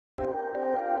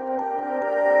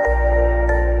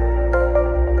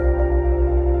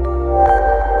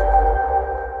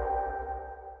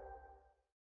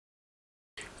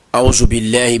أعوذ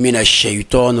بالله من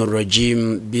الشيطان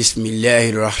الرجيم. بسم الله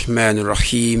الرحمن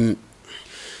الرحيم.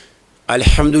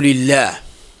 الحمد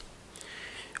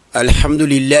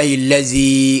لله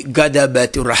الذي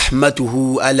غضبت رحمته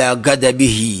على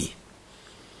غضبه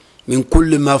من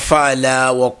كل ما فعل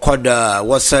وقضى،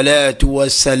 والصلاة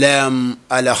والسلام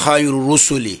على خير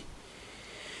الرسل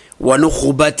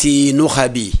ونخبة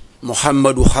نخبي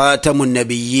محمد خاتم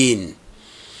النبيين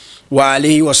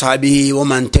وعليه وصحبه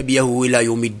ومن تبعه إلى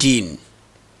يوم الدين.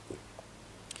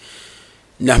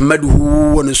 نحمده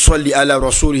ونصلي على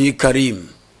رسوله الكريم.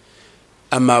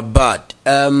 أما بعد،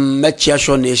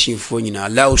 متشاشون نيشين فونينا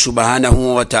الله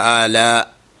سبحانه وتعالى,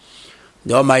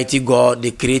 the Almighty God,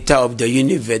 the creator of the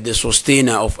universe, the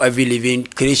sustainer of every living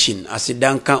creation,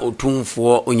 asidanka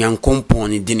otumfo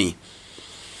onyankompon dini.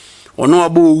 Ono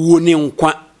abo wuo ne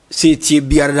nkwa setie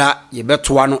biara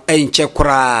yebetoa no enche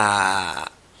kora.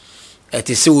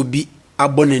 Eti se obi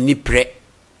abone ni pre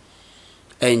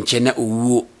enche na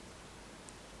owuo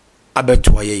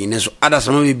abetoa ye ne so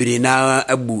adasama bibire na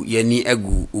abu yani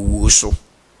agu owuo so.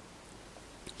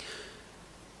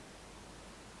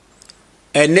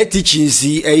 Ene teachings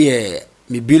eye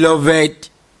my beloved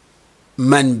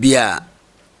man bia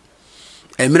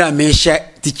emra me hye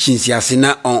teachings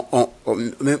asena on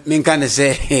me kan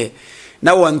say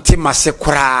na wonte mase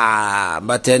kora,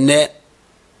 but ene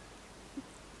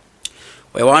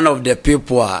we one of the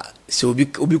people so obi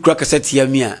kura kaseti ya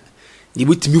mi a di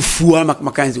butimi fuwa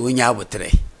makanzi wonya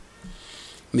abotre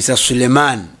Mr.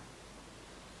 Suleiman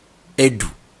Edu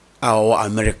awo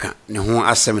America ne ho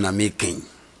asem na making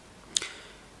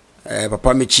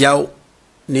papa mechiao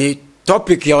ni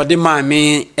topic ya ode ma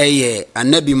me eye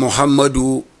Anabi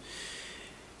Muhammadu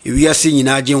wiase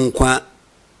nyina je nkwa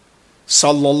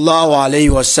sallallahu alaihi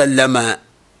wasallam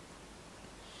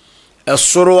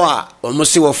esoroa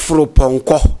omusi wo furo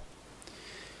ponko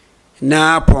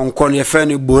na ponko ne fe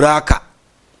ni buraka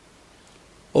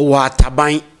o wa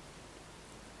taban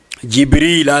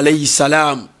Jibril alayhi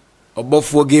salam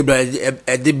obofo Gabriel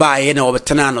ediba ye na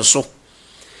obetena no so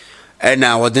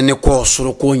ena wode ne ko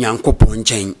soro ko nyankopon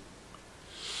nchen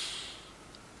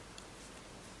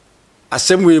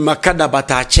asemwe makada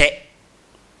batache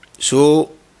so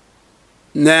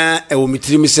na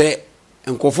ewomitrim se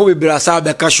nkofo bibira sa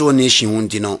be ka show nation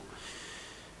hundi no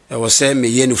e wo say me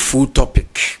ye no full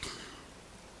topic.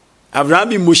 Abraham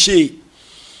Moshe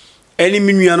eni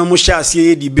minua no mo sha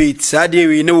ase debate sa de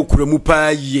we na okuramu pa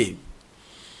ye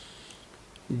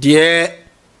de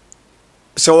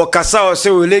so kasa o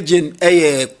say religion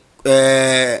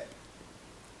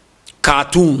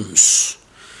cartoons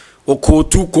o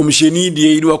kotu komsheni de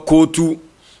yi o kotu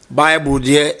Bible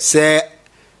de say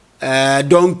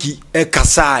donkey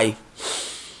kasai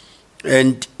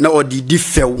and na odi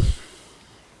difew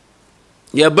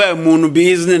ya ba mu no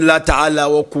bi iznillah ta'ala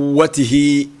wa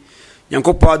quwwatihi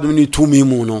yankopa dum ni tumi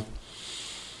mu no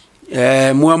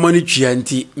mu amani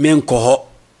twianti menko ho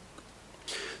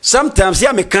sometimes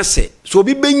ya me kase so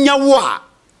bi benya wo a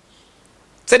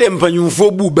se de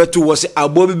mpanyumfo bu beto wo se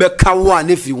abo bi be ka wo a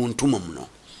na fi wontomam no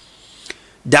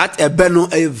that ebe no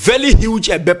a very huge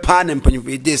ebe pa na mpanyumfo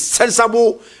it is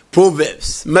sensible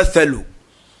proverbs mathalu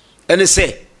and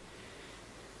say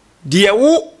de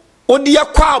wo odi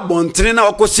akwa abontere na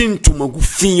wakosi ntumagu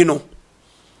fin no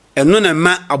eno na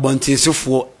ma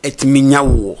abontensefo etiminya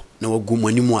wo na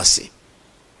wagumani mu ase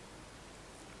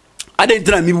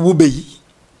adentra mi bu beyi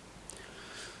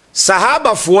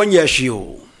sahaba fo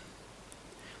nyehwe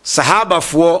sahaba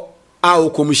fo a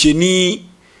okomsheni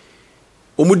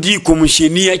omudi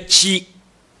komsheni achi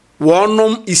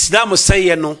wonom islam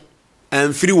saye no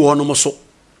amfiri wonom so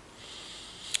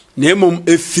nemom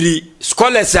efiri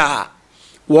scholars a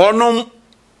wonom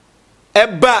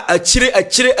eba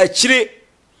achire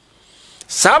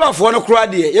sahaba fo no kura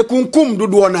de yekunkum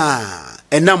dodo na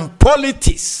enam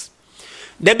politics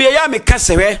de be ya me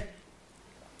kasewe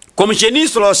komsheni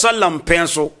sallallahu alaihi wasallam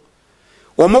penso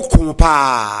omokum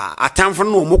pa atamfo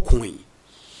no omokun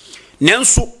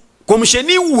nenso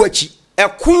komsheni wuachi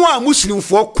ekun a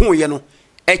muslimfo kun ye no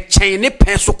echen ne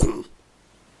penso kun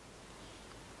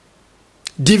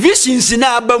divisions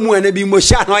na abamu anabi mo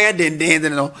sha no ya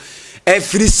denden no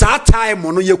every time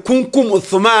no yekunkum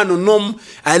Uthman nom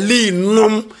Ali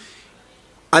nom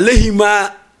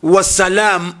alayhima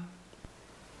wassalam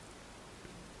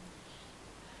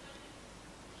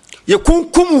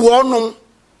yekunkum wonom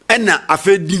ena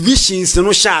afa divisions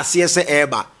no sha ase se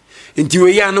eba nti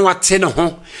we ya na wate ne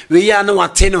ho we ya na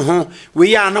wate ne ho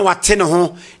we ya na wate ne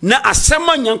ho na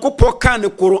asema nyankopɔ ka ne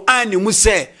Qur'an mu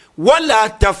se wala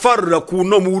tafarraku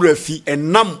no murafi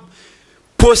enam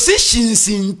positions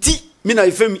inti mina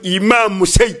ifem imam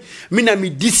musay mina mi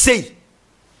disay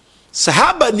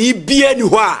sahaba ni bia ni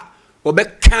ho a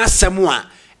obeka asɛm a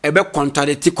ebe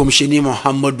contradict komsheni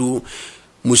Muhammadu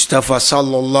Mustafa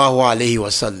sallallahu alaihi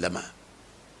wasallam.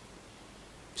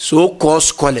 So called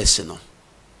scholars no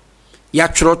ya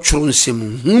tworo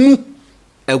nsem hunu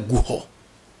agu ho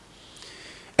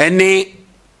ene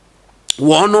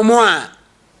wono mo a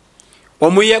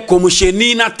omoye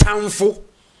komsheni na tamfo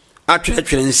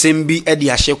atwere nsem bi e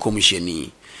de ahye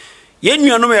komsheni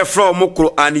yenuanom e fra omo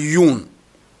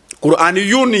Quran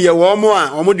yun ye wo mo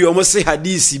a omo de omo se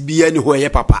hadisi bi ani ho ye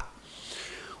papa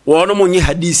wono mo nyi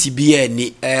hadisi bi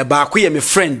ani ba ko ye me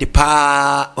friend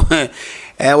pa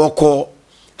woko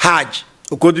hajj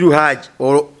okodru hajj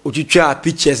otwitwa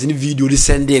pictures ni video li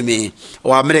send me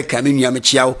o America me nua me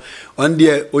chiawo on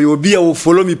de obi a wo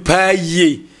follow me pa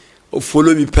ye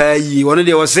wono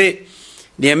de wo se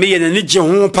de me ye na je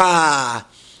ho pa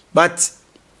but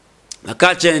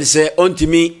aka chen se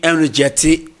ontimi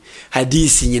energetic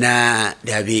hadisi nyina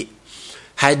dabi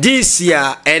hadisi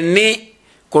ya ene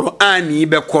Qur'ani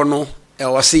be kono e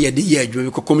wose ye de ye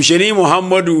adwo ko komsheni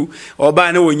Muhammadu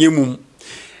oba na wonyemum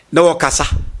na wokasa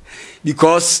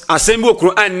because asembo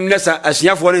Qur'an nasa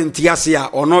asiafo ne ntiase a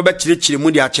ono be kirikire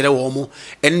mu de akere wo mo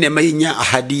enne ma nya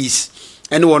hadis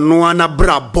ene wono ana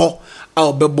brabo a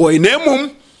obebo enamum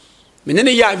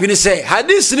menene ya avini se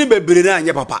hadis ni bebre na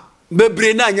anya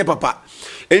papa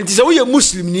enti se wo ye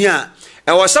muslim ni a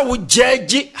e wasa wo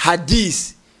judge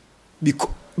hadith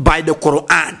by the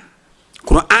Quran.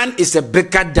 Quran is a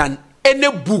bigger than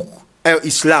any book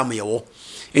Islam yawo.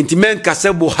 Enti men ka se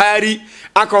Buhari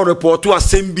aka report to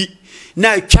asembi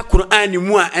na twa Quran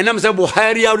mu a enam se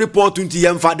Buhari a report nti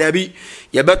yemfa da bi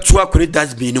ye beto akore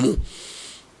dasbin mu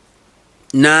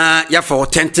na ya fa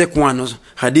authentic one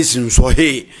hadith nso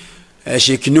he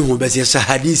shekini hu be se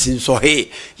hadith nso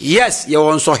he yes ye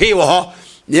won so he wo ho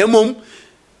na mum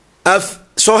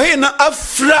so he na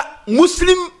afra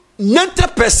Muslim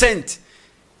 90%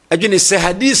 ajene se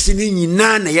hadith ni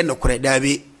nyina na ye nokore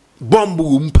dabe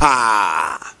bombu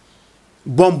mpa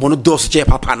bombu no dos che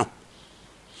papa no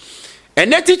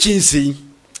eneti chinsi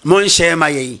mon shema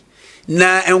ye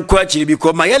na enkwa chiri bi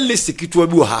ko ma ye list kitwa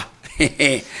bi ha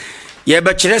ye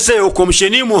be kire se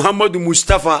komsheni Muhammadu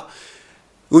Mustafa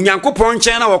unyankopon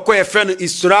chen na wakoye fe no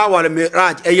Isra wal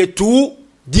Miraj eye two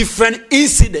different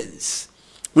incidents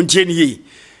unjeni ye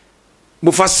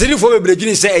mufassiri fo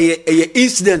bebrejini say eye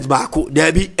incident baako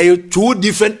dabi eye two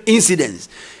different incidents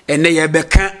ene ye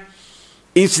beka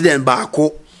incident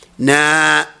baako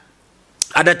na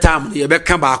other time ye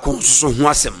beka baako so ho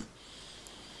asem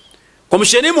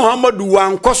komsheni Muhammadu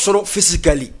wan kosoro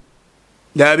physically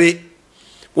dabi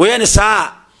oye ne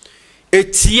sa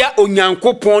etia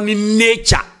onyankopon ni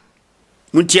nature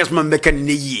muntias man beka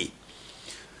ne yie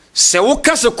se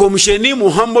wokase komsheni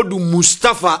Muhammadu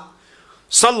Mustafa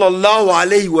sallallahu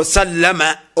alayhi wa sallam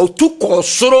otuko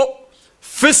soro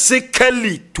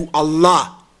physically to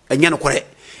Allah enya no kore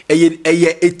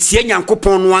eye etie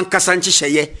nyankopon no ankasa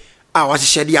nkyehye a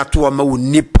wahyehyede ato ma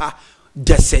wonipa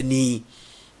desani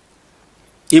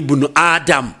ibn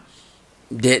Adam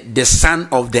the son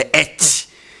of the earth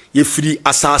ye free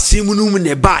asase munum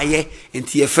ne baaye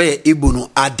enti ye fe ibn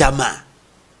Adama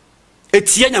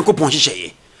etie nyankopon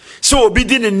hyehyeye so obi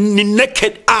di ni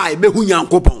naked eye be hu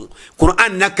nyankopon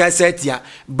Quran na kasetia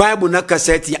Bible na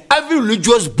kasetia every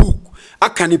religious book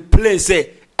akani plain say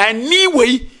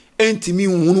anyway entimi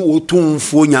hunu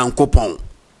otumfo nyankopon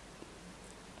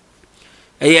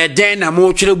eye den na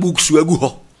mo twere books wagu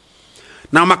ho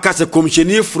na makase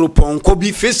komsheni fropon ko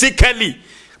bi physically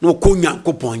no ko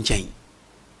nyankopon nchen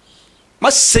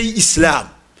masay Islam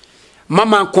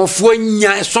mama konfo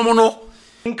nya somo no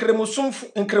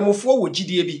nkremofo wo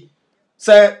gidie bi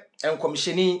say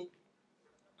enkomsheni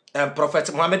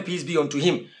Prophet Muhammad, peace be unto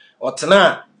him,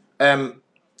 otena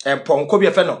ponko bi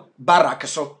fe no barak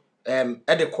so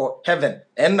edeko heaven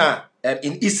and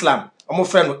in Islam omo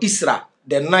fe no Isra,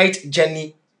 the night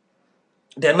journey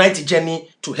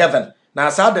to heaven. Now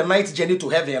sa the night journey to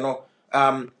heaven no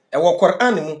ewo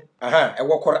Quran mu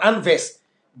ewo Quran verse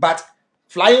but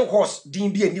flying horse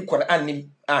din bi ani Quran nim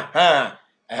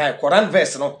Quran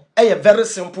verse no very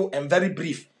simple and very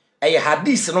brief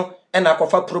hadith no and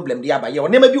akofa problem dia ba ye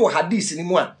onema bi wo hadith ni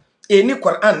mu a eni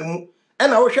Quran mu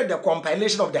and I will share the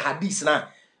compilation of the hadith na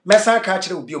mesa ka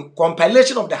kire obi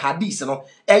compilation of the hadith no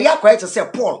ya kwa to say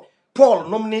Paul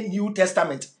nomne New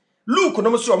Testament Luke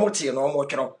no so omote no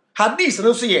omotwero hadith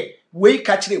no so ye we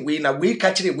ka kire we na we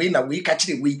ka kire we na we ka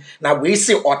kire we na we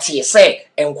say ote say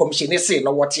enkomhyeni say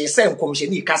no wote say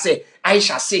enkomhyeni ka say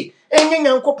Aisha say enye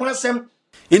nyankopon asem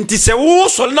nti se wo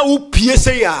so na wo pie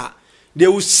say ya they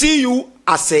will see you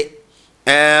as a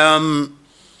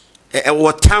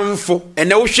watamfo and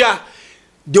no sha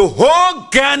the whole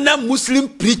Ghana Muslim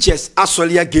preachers are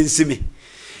solely against me.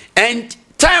 And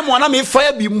time when I may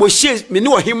fire be Moshe, me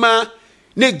know him,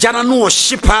 ne Jana no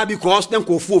shipper because then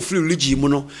go for free religion,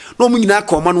 no mean I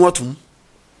come on what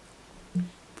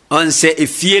on say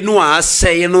if ye no I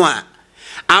say no.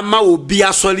 Ama obi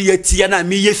asori atia na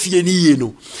me ye fie ni ye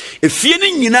no e fie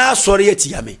ni nyina asori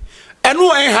atia me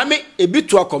eno en ha me ebi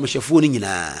to akomhefo ni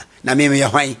nyina na me ye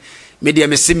hwan me de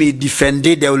me see me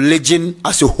defended the religion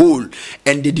as a whole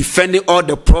and they defending all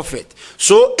the prophet.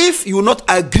 So if you not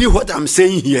agree what I'm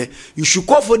saying here, you should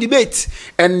call for debate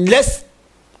and let's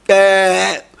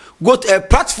go to a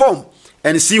platform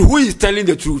and see who is telling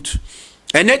the truth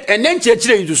and then church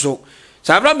you do so.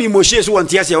 So Abraham be Moshe so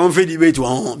want yes one debate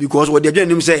one because what they do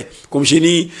him say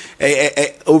komsheni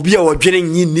obi a odwene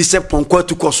nyi ni se ponko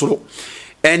to kosoro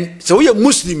and so we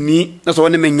Muslim ni na so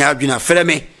wona menya adwena fere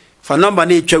me fa number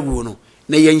na etwagu no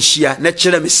na yenhia na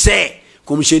kire me say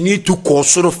komsheni to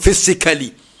kosoro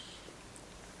physically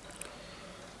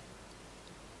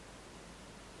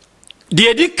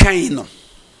de di kan no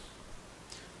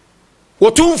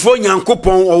wotumfo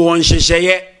nyankopon o won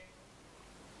hyehyeye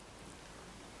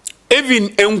even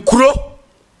enkuro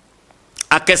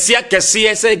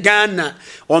akese se Ghana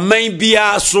o man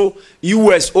bia so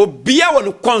US obia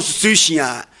won constitution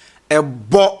a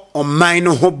ebo o man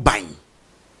no ho ban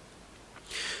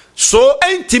so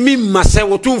entimi mase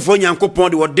wotumfo nyankopon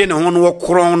de wode ne ho no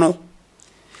wokron no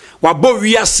wabo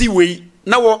wiase wei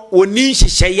na woni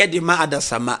hyehyeye de ma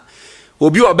adasama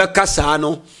obi obeka saa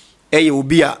no eye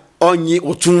obi a onyi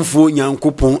wotumfo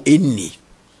nyankopon enni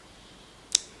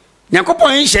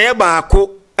Nyankopon nhye baako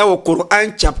ewo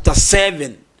Quran chapter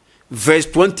 7 verse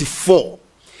 24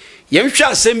 yemhwe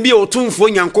asem bi otumfo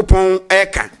Nyankopon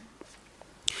eka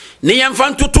ne yemfa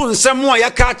ntoto nsem a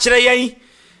yaka kire yen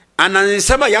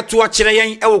anansem a yato akire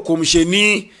yen ewo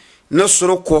komhyeni no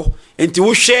sorokɔ enti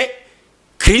wo hwe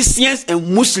Christians and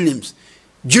Muslims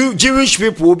Jewish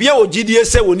people obi a ogidie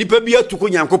se woni pa bi atuko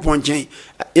Nyankopon nchen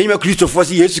yenyima Christopher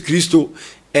si Yesu Kristo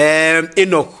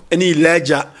Enoch eni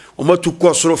Elijah omatu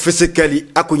kosoro physically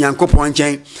akunyankopon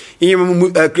nchen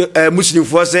Muslim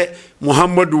force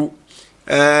Muhammadu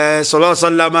sallallahu alaihi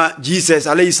wasallam Jesus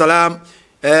alayhi salam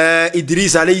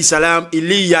Idris alayhi salam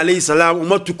Eli alayhi salam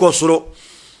omatu kosoro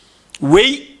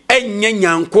we enye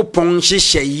nyankopon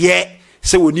hyehyeye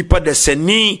se woni pa de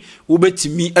sani wo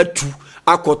betimi atu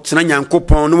akotena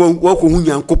nyankopon no wo ko hu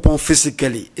nyankopon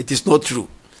physically. It is not true.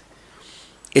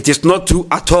 It is not true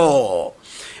at all.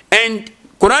 And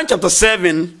Quran chapter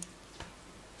 7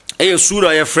 a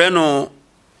surah ya freno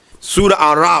surah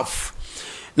Araf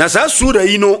na sa surah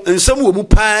ino nsam wo mu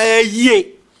pa ye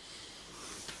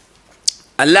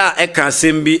Allah eka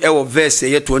sembi e verse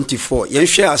 24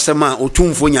 yenhwe asema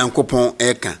otumfo nyankopon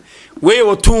eka we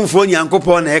otumfo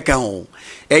nyankopon na eka ho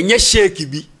enye sheik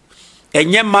bi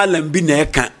enye malam bi na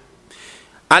eka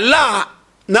Allah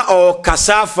na o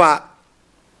kasafa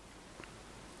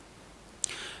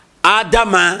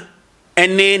Adama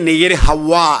ene ne yere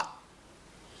Hawa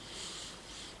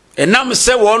enam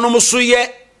se wonom so ye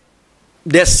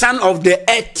the son of the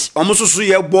earth omoso so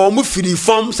ye bo mu firi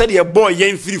form se de boy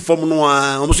ye firi form no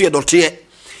a omoso ye dote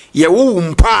ye wo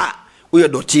mpa wo ye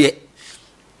dote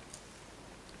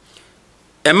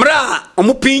emra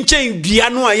omo pinchen dua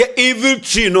no a ye evil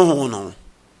tree no ho no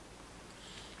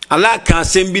Allah kan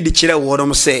sembi de kire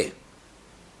wonom se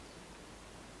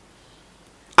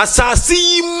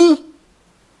asasi mu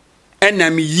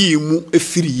enam yi mu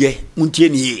efiri ye muntie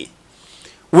ni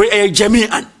we are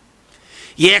jami'an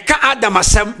ye ka Adam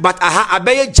asem but aha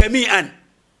abaye jami'an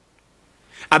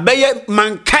abaye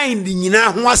mankind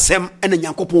nyina ho asem ena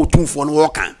Nyankopon otumfo no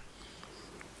wokan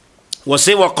wo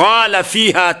se wa qala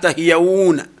fiha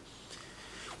tahiyuna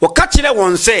wakatire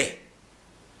won se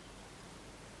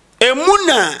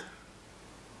emuna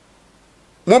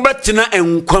mubatina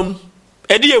enkwam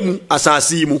ediemu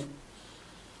asasi mu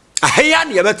ahaya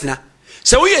ne yabatina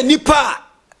se wo ye nipa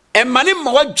emane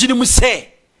ma wadwini mu se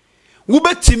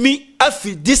wubetimi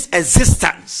afi this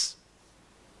existence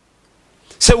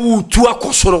se wutu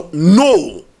akosoro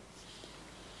no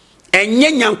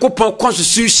enye Nyankopon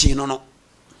constitution no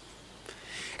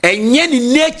enye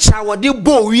ni nature wode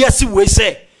bo wiase we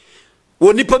se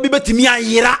wonipa bi betimi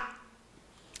ayira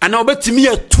ana obetimi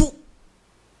atu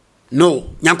no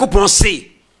Nyankopon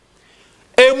se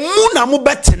emu na mu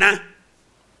betena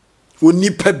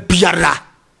wonipa biara.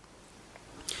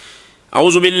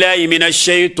 أعوذ بالله من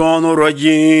الشيطان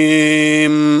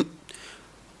الرجيم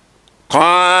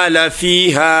قال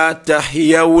فيها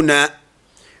تحيون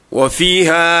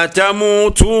وفيها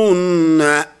تموتون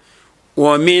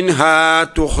ومنها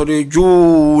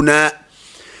تخرجون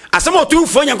أسمع تقول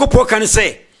فني أنكو بوكان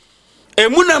سي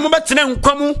emu na mo betena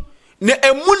nkwamu na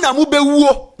emu na mo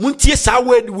bewuo muntie saa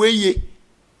word weye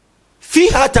fi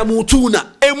hata mutuna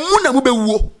emu na mo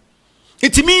bewuo.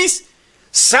 It means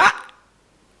sa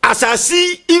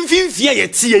asasi imfimfia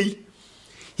yetie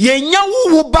yenya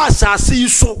wo ba asasi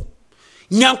so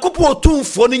nyankopo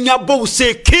otumfo no nya bo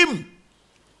se kim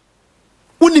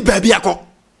uni baabi akọ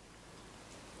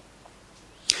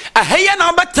ahaya na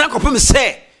obetena kopem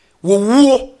se wo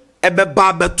wuo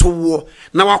ebeba betowo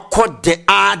na wakode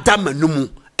adamanum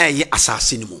eye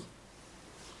asase ni mu.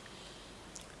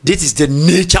 This is the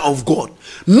nature of God.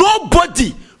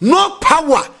 Nobody, no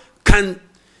power can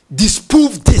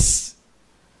disprove this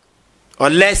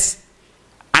unless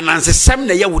an ansesem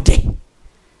na ye wode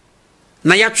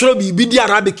na ya tworo bibi di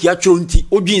Arabic ya tworo nti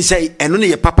odwin say eno ne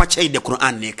ye papa chai de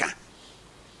Quran ne ka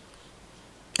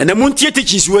ena muntie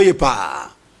teachings we pa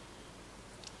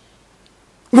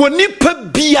woni pa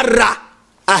biara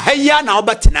ahaya na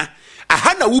obetena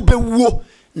aha na wo bewuo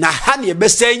na ha ne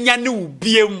besanya ne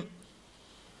ubiem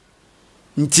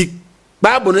nti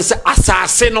Bible ne se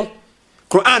asase no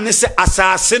Quran ne se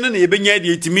asase no na yebenya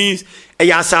de it means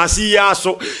ya asase ya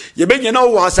so yebenya na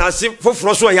wo asase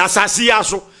foforo so ya asase ya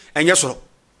so enye soro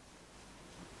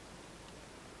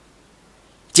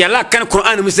ti ala kan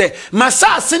Quran me se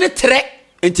masase ne tre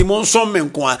enti mon so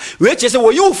menko a we che se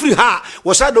wo you free ha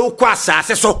wo sa do kwa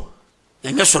asase so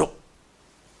enye soro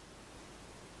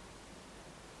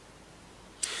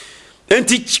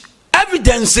enti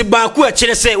evidence ba ku a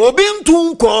kire se obi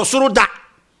ntu nko soro da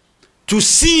to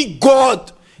see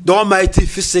God the Almighty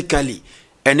physically.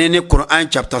 And in the Quran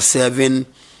chapter 7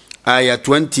 ayah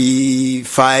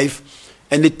 25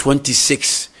 and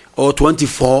 26 or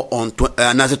 24 on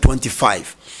another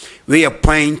 25 we are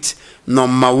point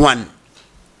number 1.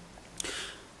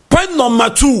 Point number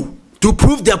 2 to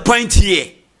prove the point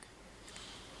here.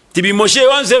 To be Moshe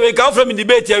one say we come from in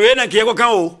debate here we na ke ko kan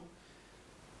o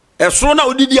e so na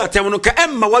odidi atem no ka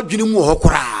emma wadwene mu ho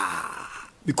kora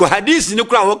because hadith ni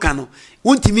kura ho kan no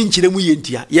wontimi nkyere mu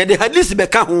yentia ye de hadith be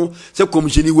ka ho se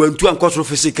komjeni wantu ankosoro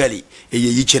physically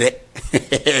eyi kire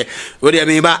odi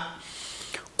ameba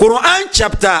Quran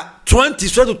chapter 20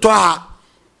 so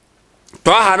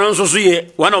Taha no so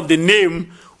ye one of the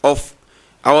name of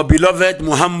our beloved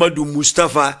Muhammad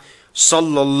Mustafa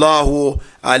sallallahu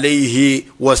alayhi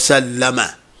wa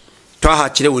sallama. Taha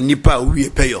kire wonipa wie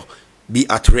peyo be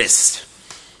at rest.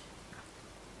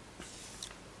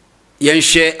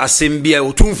 Yenhye asembia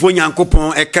otumfo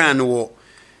nyankopon ekan wo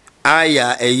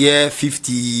aya eye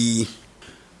 50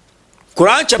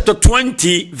 Quran chapter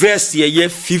 20 verse eye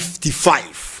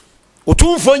 55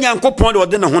 otumfo nyankopon de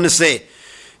ode na ho ne se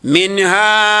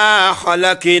minha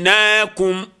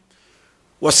khalaqnakum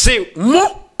wase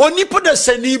mo onipo da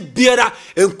sani biara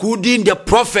including the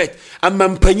prophet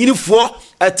amampanyinifo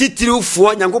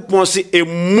atitirifo nyankopon se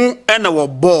emu ena wo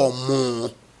bo mo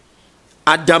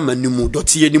Adam animu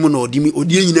doti yenimu na odimi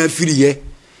odi nyina afiri ye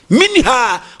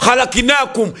minha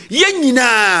khalaqnakum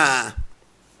yenyina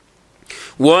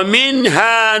wa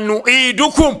minha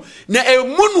nu'idukum na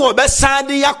emun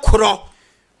obesade yakro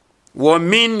wa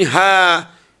minha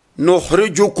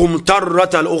nukhrijukum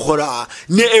tarratal ukhra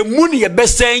na emun ye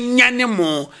besanyane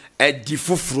mo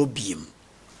adifufro biem.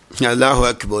 Allahu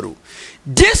akbar.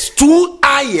 These two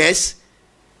ayahs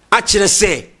actually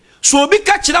say so obi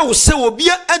ka kira wo se obi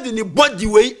adi ni body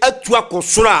way atu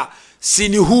akosora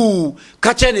sinihu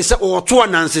ka kire ni se oto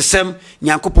anansesem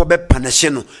nyankopɔ be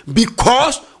panahye no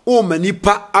because o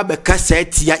manipa abeka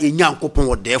saetia nyankopɔ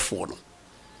wo therefore no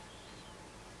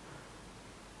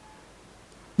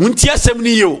munti asem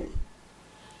ni yo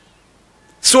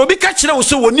so obi ka kira wo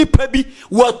se wo nipa bi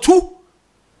watu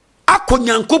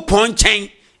akonyankopɔ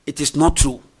nkyɛn it is not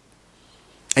true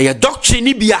eya doctrine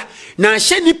ni bia na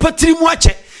hye nipa tirimu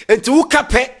ache enti wo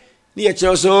kape ni ye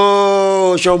kire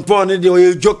so shampoo ni de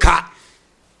o joka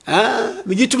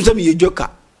me jitum se me ye joka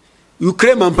you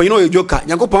claim mampanyi no ye joka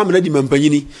nyankopɔ amena di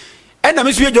mampanyini e na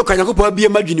me so ye joka nyankopɔ abie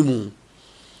madwini mu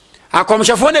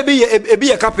akomhyefo na ebi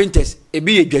ye carpenters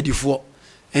ebi ye dwadifo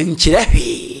enkire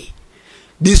hwe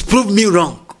disprove me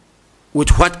wrong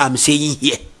with what I'm saying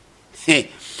here.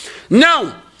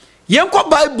 Now yenko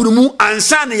Bible mu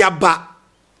ansa na yaba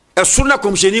eso na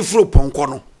komhyeni furo ponko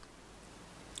no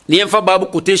ne yemfa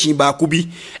Bible quotation ba ko bi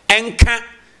enka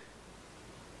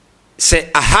se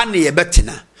ahane ye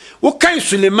betena wo kan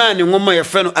Suleiman ngoma ye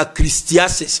fe no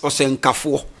Acristiasis o se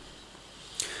nkafo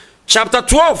chapter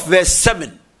 12 verse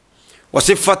 7 was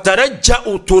fatarajja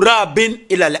turabin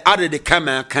ila al-ard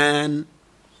kama kan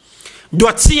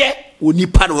dotie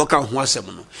onipa no waka ho asem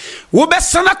no wo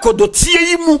besana kodotie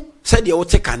yi mu said ye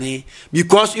wote kane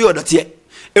because you dotie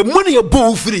e mu ne ye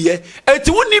bo firi ye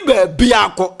enti woni ba bia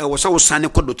akọ e wo se wo sane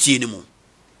kodotie ni mu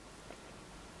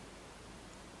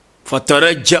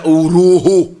fataraja'u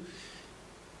ruhu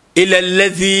ila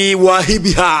alladhi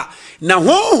wahibiha na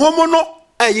honhom no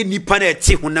ayi nipa na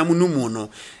eti honam no mu no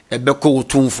ebeko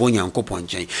wotumfo nyankopon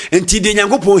nchen enti de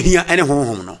nyankopon hia ene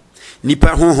honhom no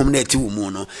nipa honhom na eti wo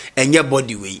mu no enye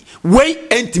body we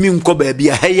entimi nko ba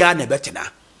bia haya na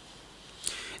betena.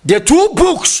 The two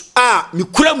books are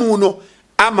mikura mu no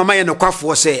amama ye no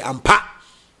kwafo say ampa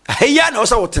haya na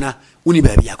osa wotena uni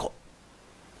ba bia ko.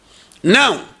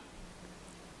 Now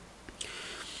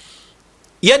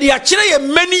yedi akire ye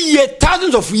many years,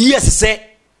 thousands of years say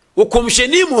o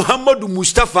komsheni Muhammad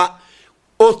Mustafa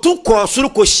otuko suru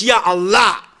ko shia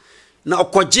Allah na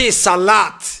okoje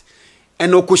salat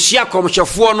en okoshia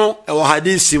komshafo no e wo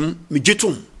hadisim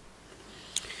migitum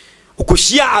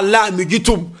okoshia Allah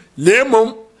migitum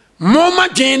lemom moma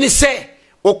gene se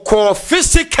oko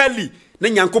physically na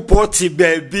nyankopɔ ti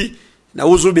baabi na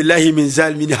wuzu billahi min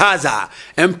zalimin haza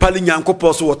empali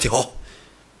nyankopɔ so wote ho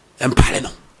empale no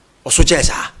oso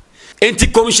chesa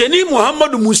enti komsheni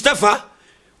Muhammad Mustafa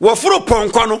wofuro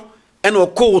ponko no ena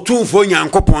okɔ otumfo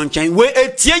nyankopɔn nkyɛn we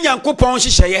etie nyankopɔn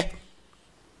hyehyɛye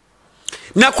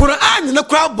na Quran na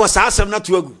kura bɔ saa asɛm na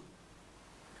to agu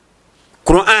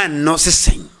Quran no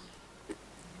sesen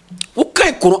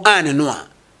ukai Quran no a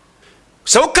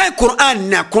so ukai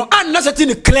Quran na seti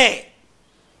ni clear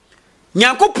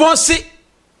nyankopɔn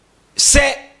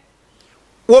se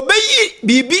wobeyi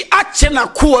bibi ache na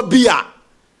ko bia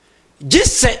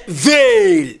gise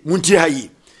veil munti hayi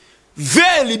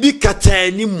veil bi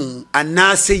katani mu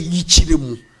anase yichire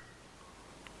mu.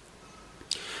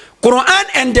 Quran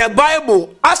and the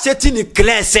Bible aseti ni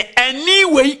clear say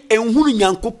anyway enhunu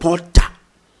nyankopɔn ta.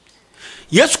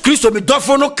 Yes Christo mi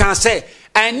dofo no kan say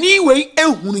anyway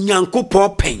enhunu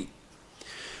nyankopɔn pen.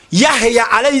 Yahya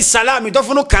alayhi salam mi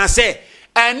dofo no kan say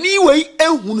anyway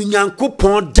enhunu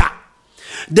nyankopɔn da.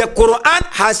 The Quran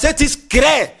has set it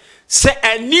clear say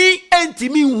any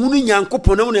entimi hunu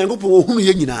nyankopɔn na nyankopɔn hunu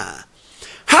ye nyina.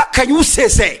 How can you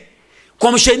say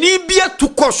komsheni bia to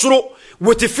kosoro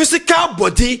with a physical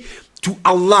body to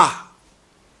Allah?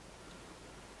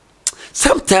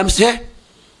 Sometimes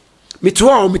me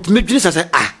say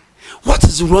what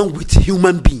is wrong with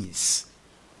human beings?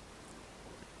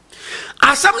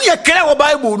 Asam ni akere wo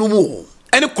Bible no mu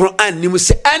ene Quran ni mu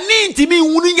say ani ntimi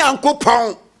hunu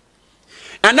nyankopɔn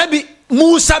anabi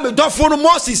Musa be dofo no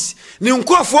Moses ni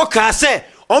nkrofo ka say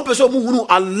on person mu hunu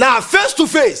Allah face to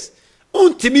face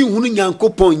untimi hunu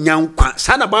nyankopɔn nyankwa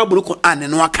sana Bible ko ane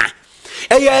no aka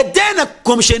eye den na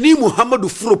komsheni Muhammad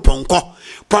furo ponko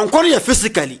no ye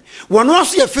physically wono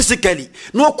aso ye physically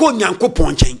no ko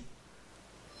nyankopɔn nkyɛn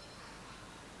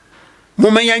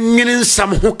moma ya nwene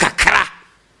nsam ho kakra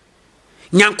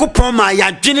nyankopɔn ma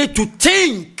ya dwene to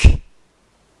think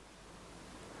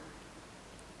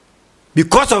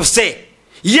because of say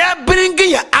ye bring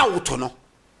ye out no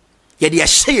ye de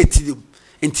ahye tidim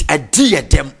enti adi ye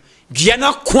dem dua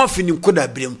na confident koda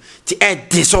brem ti e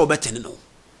de so obetene no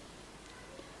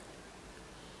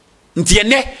nti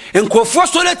ene enkofo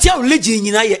so leti a religion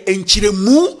nyina ye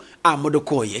enchiremu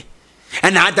amodokoye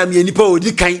ena Adam ye nipa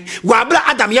odi kan gwa abra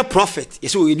Adam ye prophet ye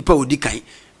so ye nipa odi kan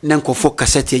na enkofo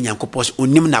kasete nyankopos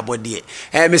onim na bode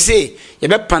me say ye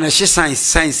be punish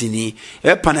science ni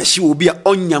ye punish obi a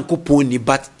onyankopon ni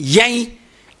but yen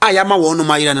ayama wono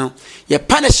mayira no ye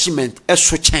punishment e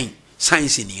so chen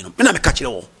science ni no na me ka kire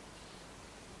wo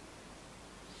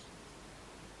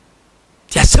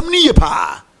Yasamni ye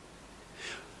pa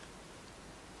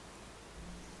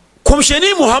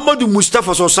komsheni Muhammad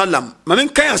Mustafa sallam mamen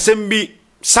kan asem bi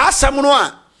sa asem no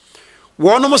a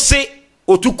wono mo se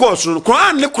otuko so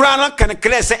Quran ne Quran kan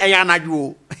kle se eya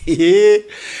anadwo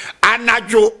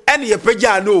anadwo ene ye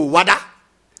pagya no wada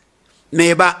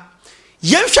meba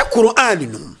yehwe Quran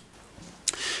no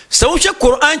so hwe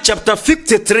Quran chapter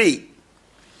 53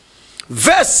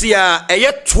 verse ya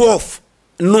 12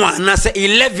 no na se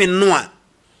 11 no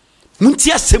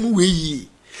munti asem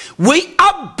we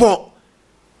abo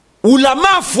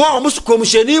ulama fo a musu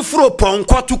komsheni furo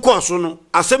ponko to koso no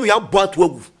asem ya bo ato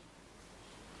agu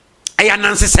aya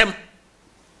nansesem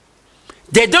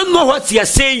they don't know what they are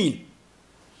saying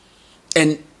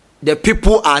and the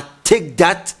people are take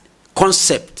that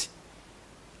concept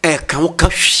kan ka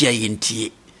hwia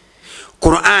yintie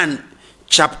Quran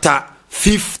chapter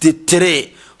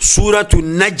 53 surah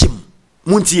an-najm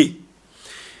muntie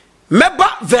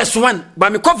meba verse 1 ba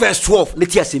me ko verse 12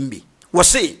 leti asembi wo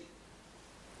say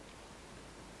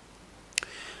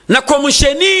na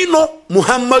komsheni no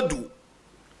Muhammadu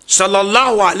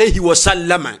sallallahu alaihi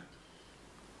wasallam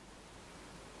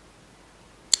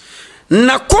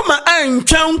na koma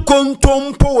antwa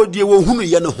nkontompo wode wo hunu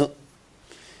ye ne ho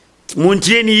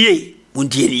muntie ni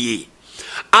ye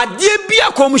ade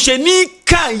bia komhwani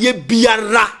kan ye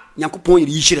biara Nyankopɔn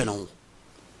yiri yire no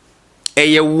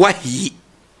eye wahi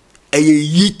eye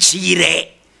yichire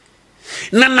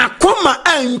na nakoma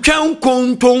antwa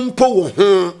nkontompo wo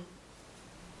ho.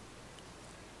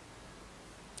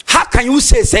 How can you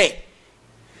say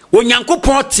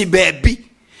Onyankopɔn ti baabi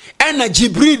ena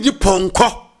Jibril di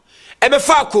ponko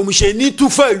ebefa komhwani tu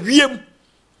fa wiem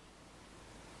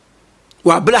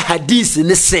wa bla hadith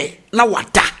ne se na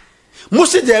wada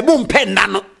musi de bu mpenda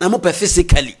no na mo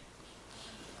physically.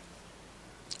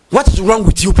 What is wrong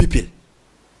with you people,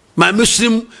 my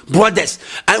Muslim brothers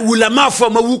and ulama for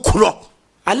ma wukro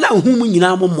Allah hu mu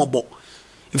nyina mo mobo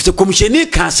if the komhwani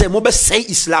kan say mo be say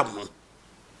Islam no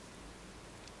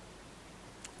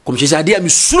komhwani ade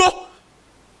misuro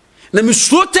na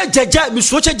misuro te dajjal no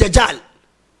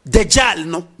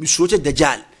misuro te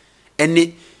dajjal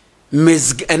ene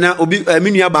ena obi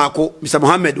minua baako Mr.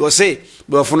 Muhammad was say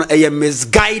but I am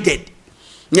misguided.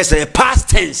 Yes, a past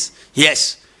tense.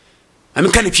 Yes, I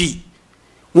mean kanipi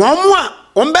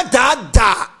one be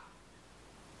da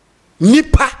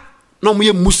nipa no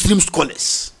mo Muslim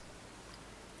scholars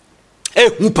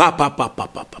pa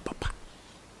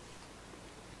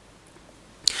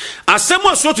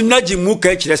asemo so to naji mu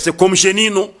ka kire se komhwani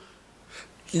no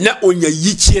na onya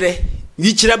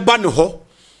yichire ba ne ho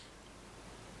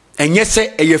enye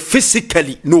se eye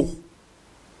physically no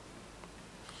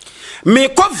me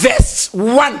ko verse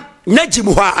 1 naji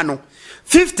mu ha ano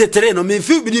 53 no me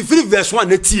free verse 1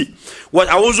 nati wa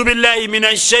a'udhu billahi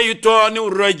minash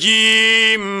shaitanir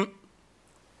rajim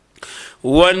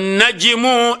wan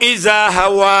najmu iza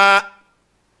hawa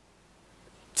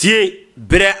tie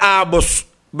bre abos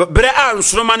bre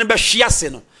ansromane be hwiase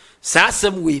no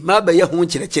saasem we ma ba ye ho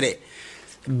kire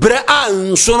bre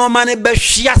ansromane be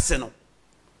hwiase no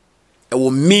e wo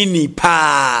mini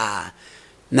pa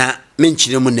na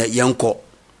menchire mu na yenko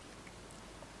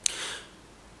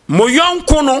mo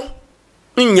yonko no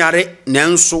nyare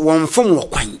nanso wonfom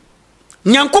wokwan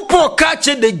Nyankopɔn ka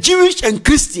che the Jewish and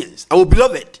Christians, our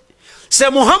beloved, say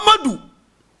Muhammadu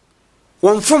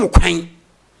wonfom kwan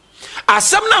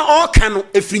asam na all kan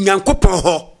efri Nyankopɔn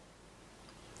ho.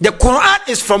 The Quran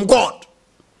is from God,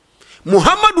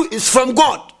 Muhammadu is from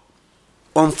God.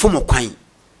 Wonfom kwan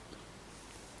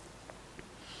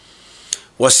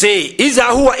wase iza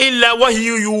huwa illa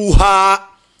wahyu yuha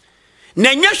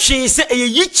na nyahwe se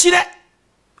eyichire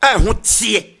ho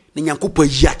tie na Nyankopɔn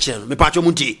yi akire no me pacho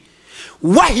muntie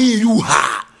wahyu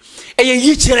yuha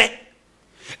eyichire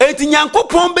enti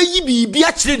Nyankopɔn be yi bibi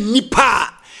akire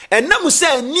nipa enam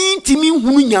se ni ntimi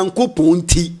hunu Nyankopɔn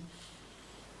ti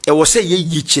e wo se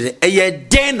yeyichire eye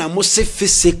den na mo se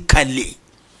physically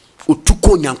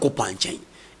otuko Nyankopɔn nchen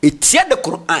etia the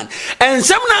Quran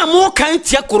ensem na mo kan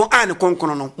tia Quran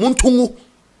konkono no muntungu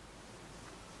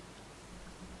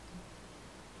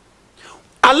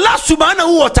Allah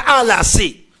subhanahu wa ta'ala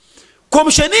say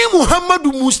komshani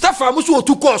Muhammadu Mustafa musu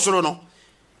otuko osoro no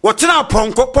wotena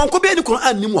ponko be ni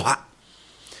Quran ni mo ha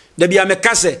da bia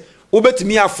mekase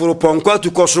obetimi aforo ponko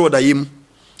atuko osoro da yim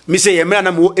mi say ye mra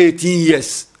na mo 18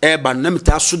 years eba na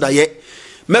meta sodaye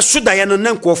mesodaye no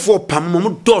na nkofo pam mo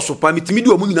doso pam mitimi di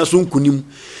o mu nyina so nkunim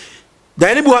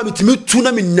da ne bi wa mitimi tu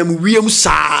na menam wiem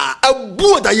saa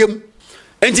abu odayem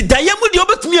enti dayem di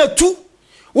obetimi atu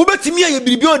obetimi aye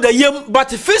biribi odayem but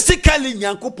physically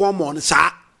Nyankopɔn mo no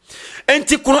saa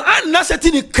enti Quran na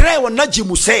setini krai wona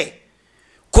jimu se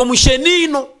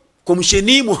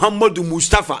komsheni Muhammadu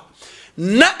Mustafa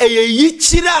na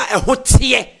eyichira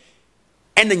ehotie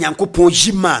ene Nyankopɔn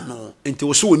jima no enti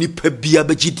wo so woni pa bia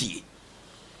bagidie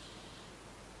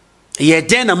ye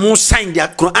den na mo sign the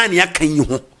Quran ya kan yi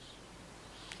ho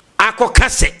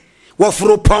akokase wo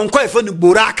foro ponko efo ni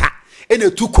boraka ene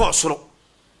tu kosoro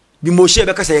bi mo she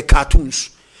be kase cartoons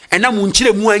ena mo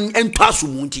nkire mu ento aso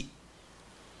mu nti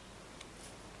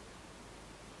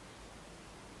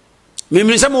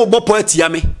mimri se mo bo poetia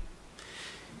me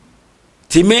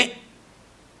time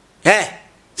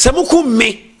se mo ku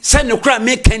me se ne kura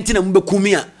me kanti na mo be ku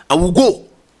me a awugo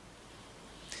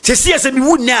se se mi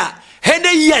wuna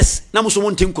 100 years na muso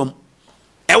won tinkom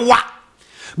ewa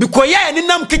because ya ni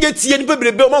nam kegetie ni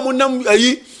bebrebe o ma nam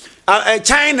ayi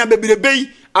China bebrebe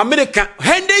America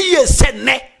 100 years se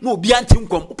ne na obi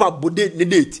antinkom upa bode ne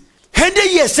date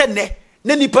 100 years se ne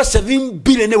na nipa 7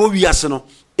 billion e wo wiase no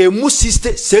emu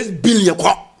 6 billion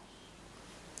ko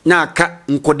na aka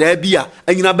nkoda bia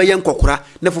anyina be ye nkokora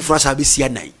na foforo sa be sia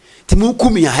nan timu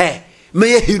kumi ya he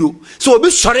meye hero so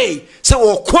obi sore se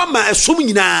wo kwama esom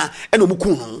nyina e no muku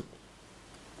no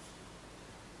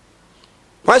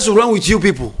What's wrong with you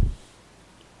people?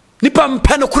 Nipa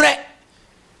mpenokure.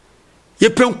 Ye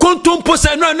pen kontom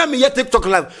posa no na me ye TikTok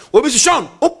live. Obi Sean,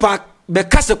 opa be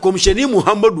kase komsheni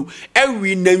Muhammadu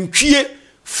ewi nantwie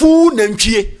fu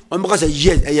nantwie. On because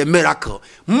yes, a miracle.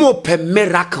 Mo pe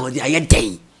miracle dia ye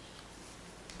den.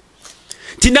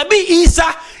 Ti Nabi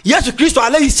Isa Yesu Kristo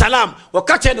alayhi salam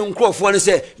wakati ne nkrofo ne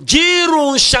se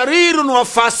jirun sharirun wa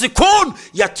fasikun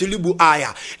yatlibu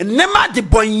aya nema de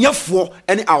bonyefo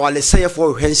ene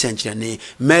awaleseyefo hwensenkyene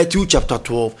Matthew chapter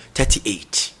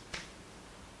 12:38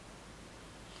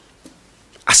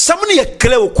 asamne ye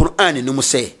kle wo Qur'an ne mu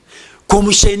se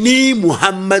komsheni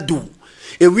Muhammadu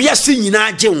ewiase nyina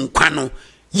age nkwa no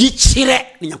yi kire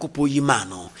ne yakopo yi ma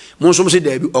no mo so mo se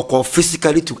da bi okọ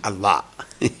physically to Allah.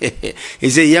 He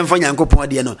say yemfa nyankopon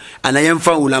de no ana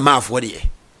yemfa ulama afo de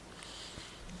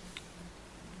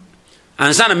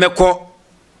ansa na mekọ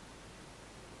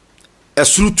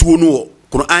esrutuo no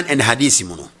Quran and hadith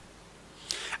mu no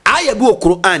aya bi o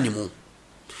Quran mu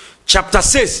chapter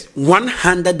 6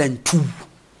 102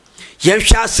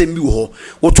 yehwa asem bi wo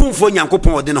wotumfo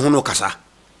nyankopon de ne ho no kasa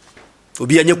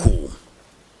obi anye ko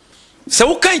se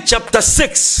wo kan chapter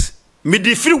 6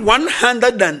 midifiri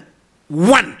 101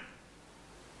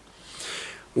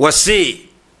 wasi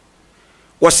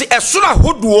esura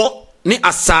hoduo ni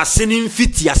asase ni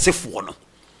mfiti asefo no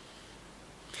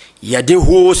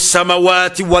yadehu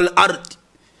samawati wal ard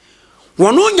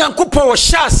wono nyankopon wo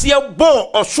hyase bo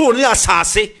oso ni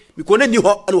asase bikone ni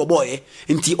ho ne wo boye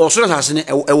nti oso asase ne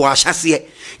ewo ahyase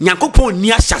nyankopon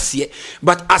ni ahyase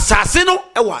but asase no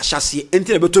ewo ahyase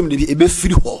nti na betom ne bi ebe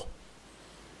firi ho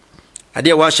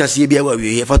ade wa ahyase bi ewa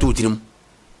wie fa to tirim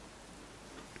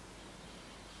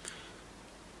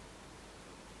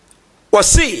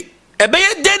wasi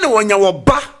ebeye den wonya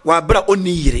woba wa bra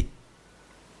oni yire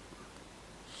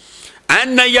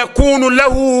anna yakunu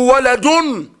lahu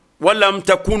waladun wa lam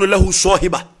takunu lahu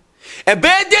sahiba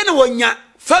ebeye den wonya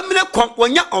family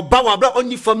wonya oba wa bra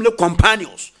oni family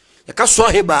companions yaka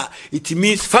sahiba it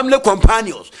means family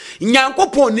companions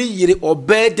nyankopon ni yire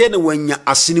obeye den wonya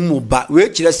asini mu ba we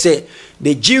kire say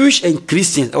the Jewish and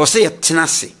Christians or say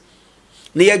tenase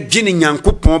na ya gini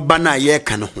nyankopon ba na ye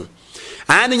ka ne ho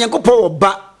and nyankopon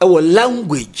oba our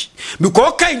language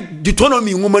because kind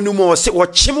Deuteronomy woman no more say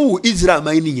what chemu Israel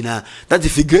man nyina that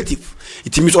is figurative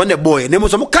it means on the boy name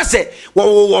so mo kase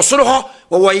wo soro ho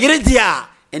wo yire dia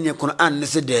ene kono an ne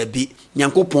se da bi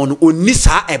nyankopon no oni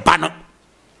saa eba no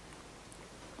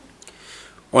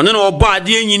ono no oba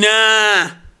ade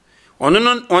nyina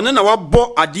ono na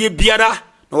wabo ade biara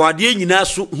na wade nyina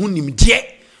so hunimde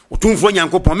otumfo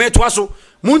nyankopon meto aso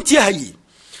muntie hayi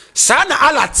saa na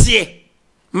alatie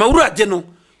mawura de no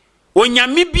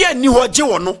onyame bia ni hoje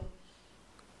wono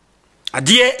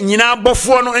ade nyina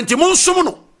bofo no enti monsom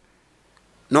no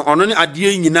no ono ni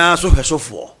ade nyina so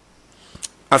hwesofo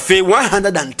afi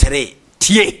 103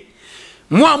 tie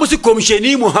mo amusi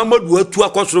komsheni Muhammad watu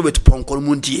akosoro bet ponkol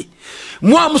muntie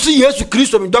mo amusi Yesu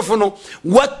Kristo mi dofo no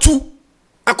watu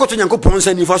akoto nyankopon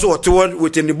sani fa so wote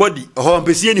within the body ho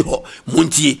ampesie ni ho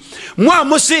muntie mo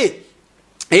amusi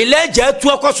Elijah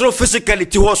tu akosoro physically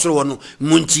ti hosoro wono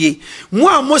muntie mo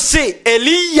amose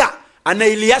Elia ana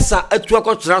Eliasa atu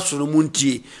akosoro soro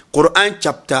muntie Quran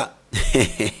chapter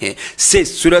 6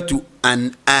 surah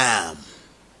An'am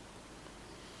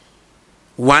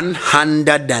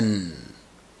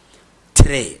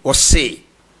 103 or say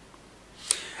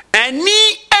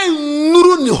ani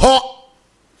enuru ni ho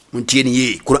muntie ni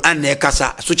ye Quran na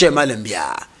kasa so che malam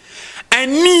bia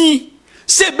ani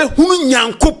se be hunu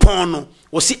nyankopon no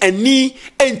wosi ani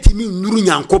entimi nuru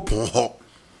nyankopon ho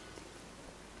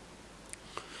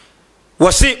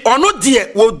wosi ono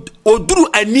de oduru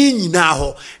ani nyina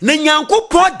ho na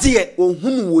nyankopon de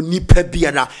ohunu wo nipa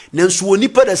biara nanso wo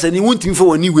nipa da sani wontimi fa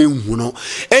woni we nhu no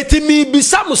etimi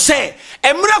bisam se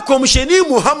emra komsheni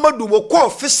Muhammadu wo ko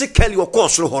physically wo ko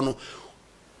soro ho no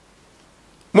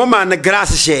mo ma na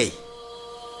Grece shey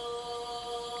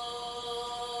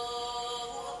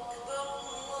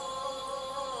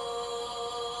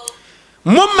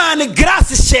Mumman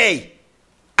Grece say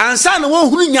ansa na won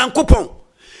hunu nyankopon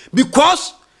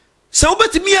because so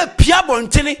betimi apia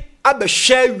bontene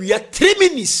abehwa wia 3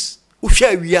 minutes uhwa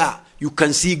wia you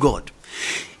can see God.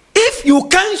 If you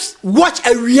can't watch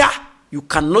a wia you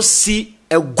cannot see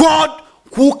a God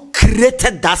who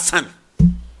created that sun.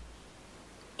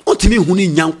 Otimi hunu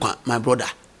nyankwa my brother,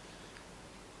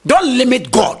 don't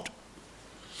limit God.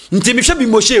 Ntimi hwe bi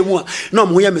moshe mu na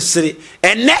mo ya mesere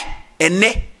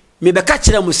ene me beka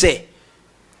kire mu se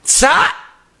sa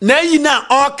na yina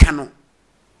oka no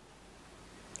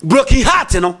broken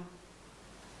heart no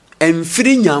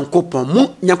emfiri nyankopon mu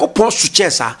nyankopon so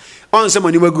chesa on se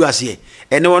mani magu ase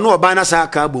ene wono oba na sa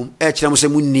aka bom e kire mo se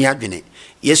munni adwene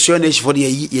yesu na ehifo de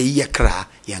ye kra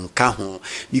ye nka ho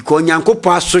because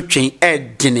nyankopon aso twen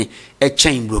edene e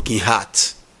chain broken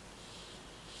heart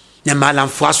na malam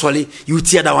fo asole you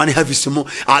tear that one have some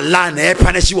Allah na e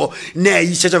punish wo na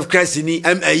yi Church of Christ ni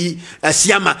ayi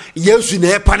asiama yesu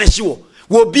na e punish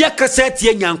wo bia kasa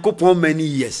tie nyankopon many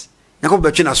years nyankopon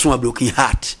betwe na so a broken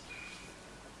heart.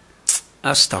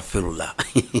 Astaghfirullah.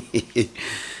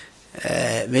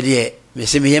 Me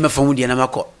se me yema famu dia na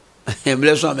mako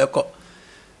bless am meko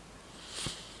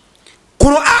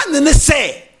Quran ne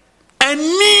se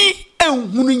ani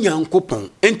enhunu nyankopon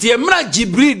enti emra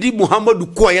Jibril di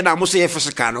Muhammad ko ye na mo se ye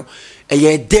fisika no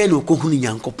eye de no ko hunu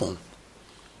nyankopon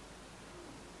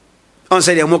on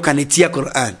se de mo kan tia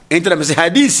Quran enti na me se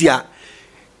hadisi a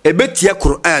ebetia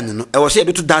Quran no e wo se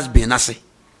de to dustbin na se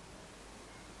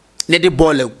ne de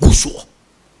bole guso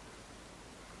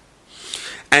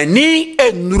ani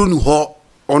enuru nu ho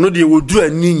ono de woduru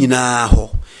ani nyina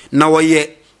ho na wo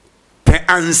ye pe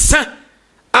ansa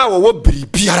a wo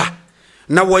biribiara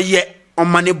na wo ye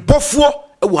omane bofo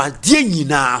e wo ade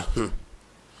nyina ho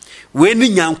we ni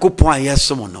nyankopon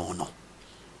ayesom no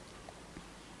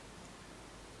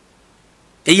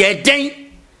e ye den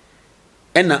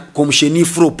ena komsheni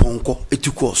fro ponko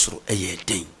etuko osoro e ye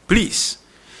den. Please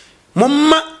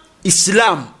momma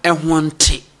Islam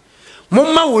ehonte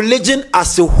momma religion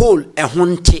as a whole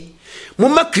ehonte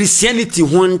momma Christianity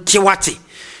honte wate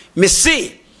me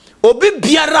say obi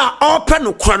biara open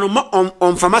no kura no ma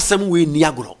on famasam we ni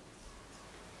agro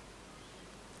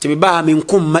te ba me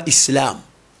nkomma Islam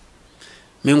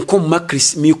me nkomma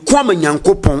Christ me kwama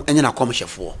nyankopon enye na kwam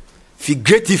hyefo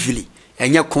figuratively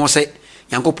enye kon se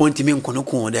nyankopon ti me nkono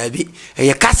kon da bi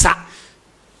eye kasa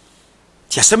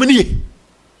ti asemani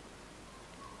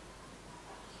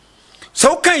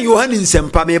so kan Yohane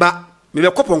nsempa me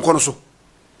be kopon kono so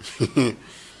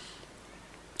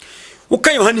wo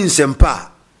kan Yohane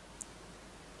nsempa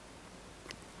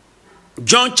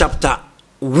John chapter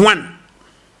 1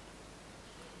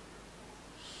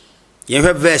 ye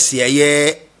verse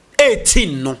ye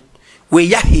 18 no we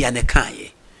Yahya ne kan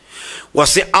ye was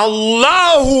say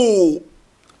Allahu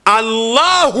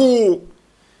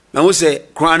na we say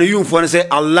Quran you for say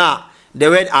Allah the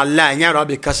word Allah nya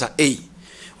Arabic kasa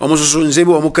omususu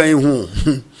nzebi omukan hu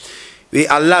we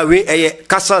Allah we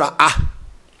kasara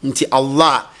nti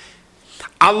Allah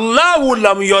Allahu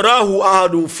lam yarahu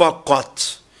ahadun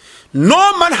faqat.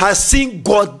 No man has seen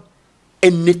God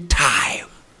any time.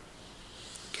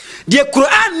 The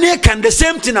Quran can the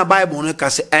same thing a Bible no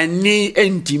say ani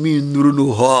entimi nuru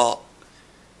no ho.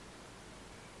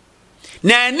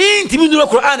 Na ani entimi nuru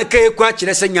Quran ka e kwa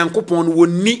kire se Nyankopon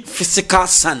woni physical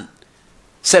son.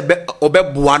 Se be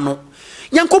obeboa no.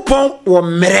 Nyankopon wo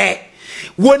mere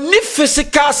woni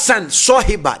physical son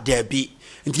sohiba there be.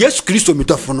 Nti Yesu Kristo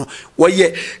metafo no wo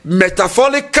ye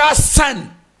metaphorical son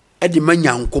edi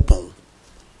Nyankopon.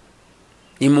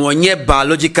 Imo nye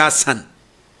biological son.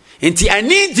 Nti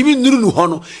ani ntimi nuru no ho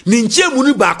no ni nche mu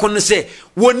ni ba ko no se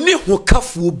woni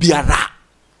hokafuo biara.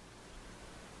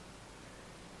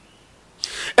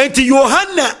 Nti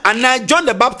Yohana and John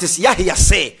the Baptist Yahya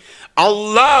say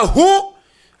Allahu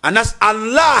anas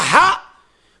Allah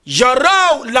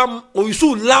yarau lam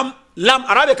uysu lam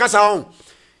Arabic kasa on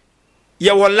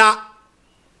ya wala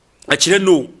akire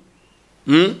no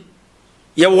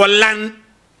ya walan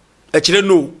akire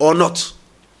no or not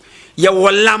ya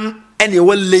walam ene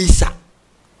walaisa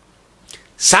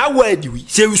sa wadi wi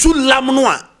se uysu lam no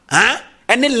a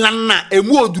ene lan na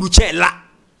emu oduru che la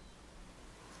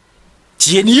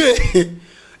tienie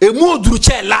emu oduru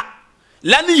che la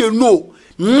ni you know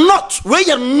not where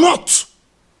you're not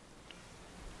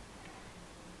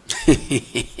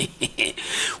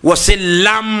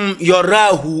wasallam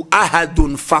yarahu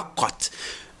ahadun faqat.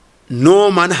 No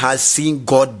man has seen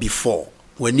God before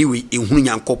when he ehunu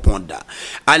Nyankopon da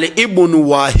al ibn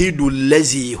wahidu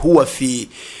allazi huwa fi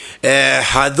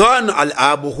hadan al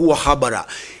abu huwa khabara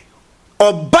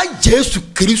oba Jesu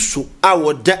Kristo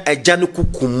awoda agane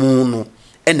kukumu no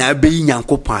ena abeyi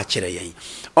Nyankopon akire yen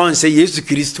on say Yesu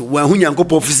Kristo wa hu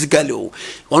Nyankopon physically o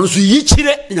on so yi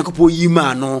kire Nyankopon yi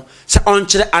ma no se on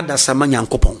kire adasama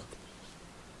Nyankopon.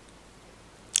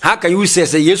 How can you say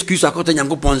Yesu Kristo akota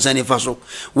Nyankopon sane faso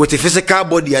with a physical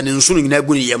body and nsunu nyina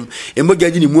gu ne yam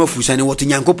emogaji ni mu afu sane what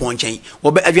Nyankopon chen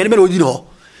wo be aviane be odi no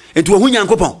enti wo hu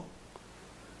Nyankopon?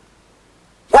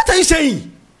 What are you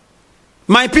saying,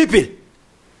 my people?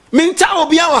 Minta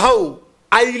obi awa how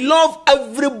I love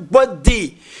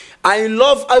everybody. I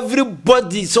love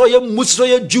everybody. So you're Muslim, so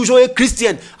you're Jew, so you're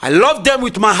Christian. I love them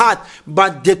with my heart.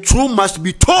 But the truth must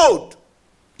be told.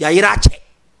 Ya yirache.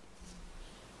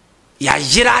 Ya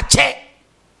yirache.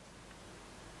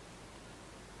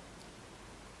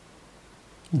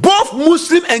 Both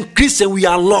Muslim and Christian, we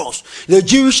are lost. The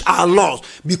Jewish are lost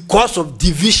because of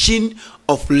division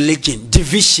of religion.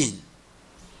 Division.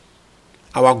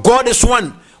 Our God is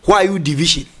one. Why are you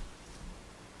division?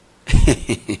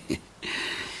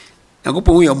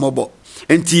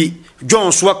 Enti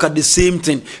John swaka the same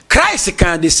thing. Christ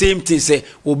can the same thing. Say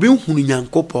obi hunu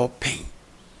nyankopɔ pen.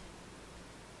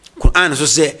 Quran so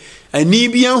say ani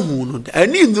bia hunu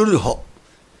ani nduru ho.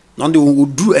 No de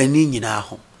odu ani nyina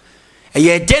ho.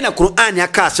 Eye den na Quran ya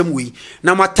ka asem wi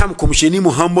na matam komsheni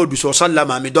Muhammad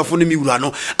sallallahu alaihi wasallam no mi wura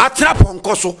no atra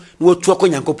ponko so na otu akɔ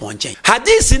nyankopɔ nkyɛn.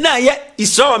 Hadith na ye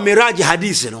Isra Miraj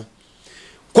hadith no.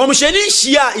 Komsheni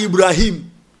Shia Ibrahim,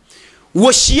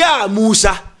 wo Shia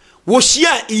Musa, wo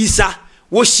Shia Isa,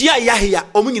 wo Shia Yahya,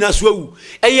 omu nyina so awu.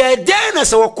 Eye den na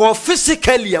se wo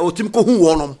physically a otim ko hu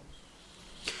wonom.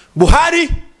 Buhari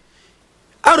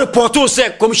a reporto se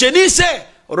komsheni se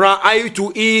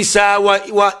ra'aytu Isa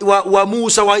wa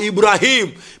Musa wa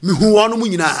Ibrahim mi hu wonom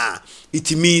nyina.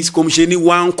 It means komsheni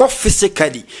wan ko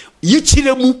physically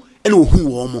yichire mu ena ohu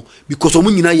womo because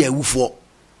omu nyina ya awufo.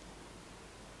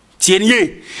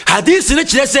 Tienye hadith ne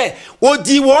kire se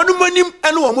odi wonu manim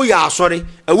ene wo mo ya asore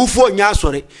awufo nya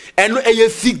asore eno eye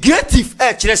figurative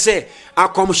kire se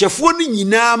akomhwefo ni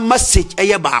nyina message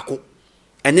eye baako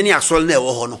ene ne asole na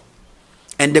ewo ho no,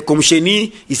 and the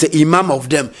komsheni is the imam of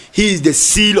them, he is the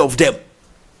seal of them,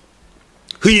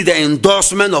 he is the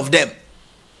endorsement of them.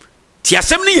 Ti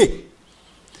asem ne ye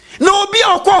na obi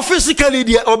akọ physically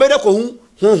dia obede ko hu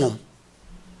honhom.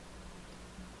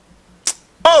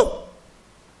 Oh,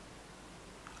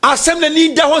 asem na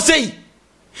ni da ho sei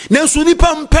na nso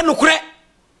nipa mpe no kure.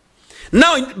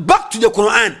 Now back to the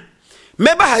Quran.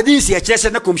 Meba hadith ya kire se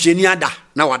na komsheni ada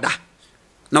na wada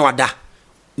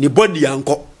ni body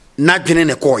yanko na dwene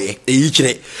ne koye eyi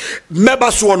kire.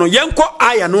 Meba so no yenko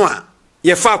aya no a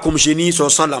ye fa komsheni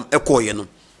sallam ekoye no.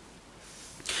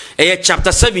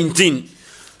 Chapter 17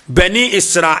 Bani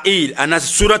Israel and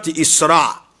Surah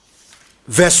Isra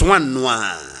verse 1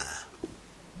 no.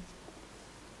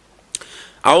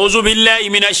 أعوذ بالله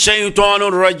من الشيطان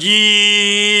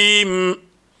الرجيم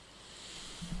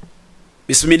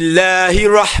بسم الله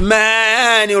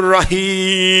الرحمن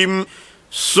الرحيم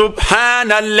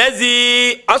سبحان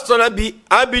الذي أسرى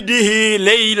بعبده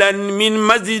ليلا من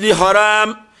مسجد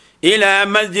الحرام إلى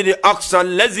مسجد الأقصى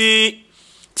الذي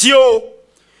تيو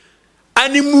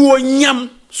أنمونيام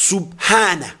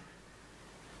سبحانه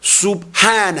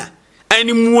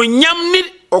أنمونيام ني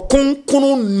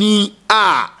أكون ني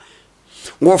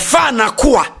Wofa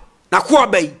nakuwa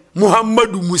bay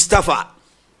Muhammadu Mustafa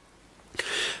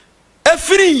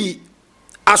efiri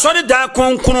asode dan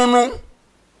konkono no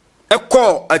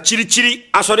ekọ achirichiri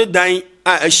asode dan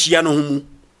a ahia no homu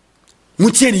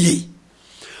mutieni yi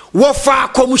wofa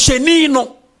komsheni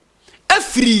no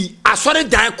efiri asode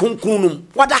dan konkono no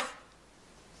wada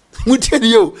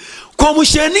mutieni yo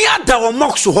komsheni ada wo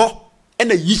mokso ho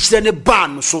ena yichire ne ba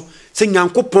no so se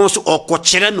nyankopon so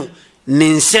okokyere no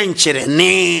ninsenchere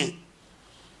ne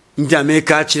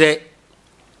Jamaica chire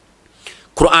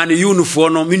Quran yunufo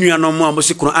no minua no mo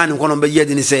amosi Quran ko no be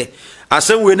yedi ni se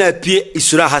asem we na apie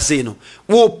isura hase no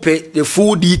wo pe the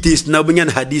full details na bunya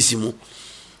na hadisi mu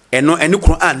eno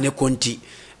Quran ne konti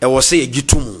e wo se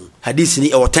yegitum hadisi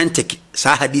ni authentic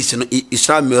sa hadisi no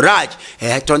Isra Miraj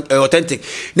authentic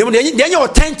ne mo de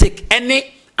authentic ene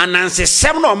ananse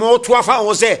sem no mo to afa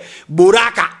wo se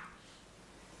boraka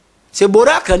se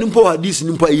boraka nimpo hadisi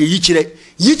nimpo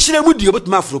yichire mu die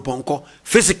botuma afroponko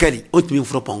physically otumi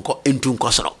afroponko entu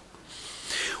nkosoro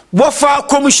wofa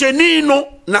komsheni no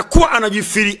na ko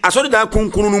anagifiri asode dan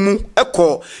konkunu mu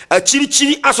ekọ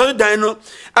achirichiri asode dan no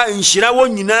anhira wo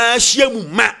nyina hia mu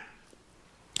ma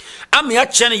ame ya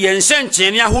chene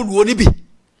yensenchene ahoduo ni bi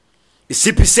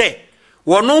isipi se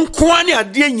wono nko ani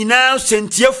ade nyina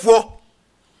sentiefo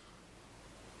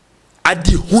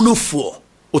adi hunufo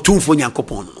otumfo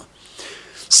nyankopon no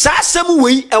sasem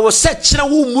wei e wo se kire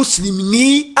wo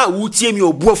muslimni a wutie mi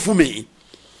obuafu me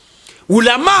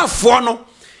ulama afo no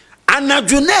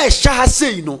anadwo na ehya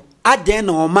hasei no aden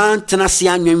na o man tenase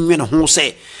anwenwe ne ho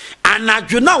se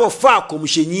anadwo na wo fa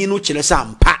komhyenyi no kire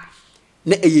sampa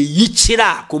na eye yi kire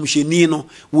a komhyenyi no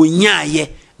wo nyaaye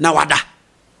na wada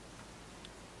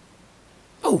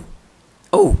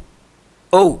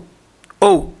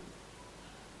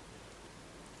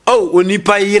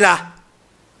onipa yira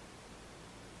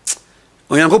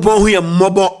Onyankopon hu ye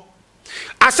mmobo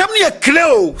asam ne ye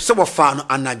clear se wo fa no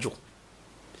anajo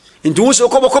nti wo se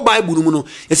ko bible mu no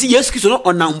yesi Yesu Kristo no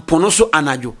onam pono so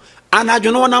anajo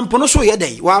no onam pono so ye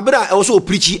dai wa bra e wo so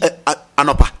preach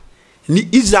anopa ni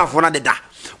Israel for na deda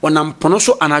onam pono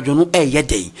so anajo no ye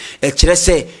dai e kire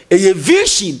se ye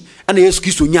vision ana Yesu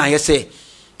Kristo nya ye se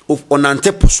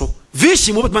onante poso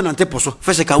vision mo betman nante poso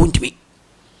fese ka wontimi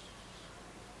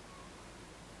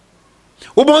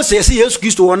wo bon se yesi Yesu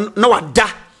Kristo na wada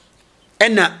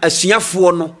ena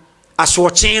asuafo no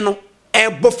asoɔkyen no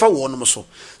bofa wɔnom so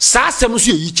saa asɛm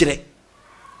so yi kyerɛ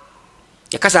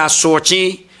yakasa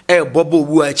asoɔkyen bobo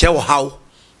obu a kyerɛ wɔ haw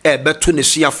beto ne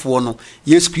suafo no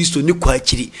Yesu Kristo ni kwa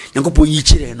kyiri Nyankopɔn yi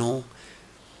kyerɛ no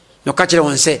no ka kyerɛ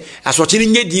wɔn sɛ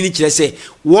asoɔkyen nye di ni kyerɛ sɛ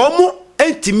wɔn mo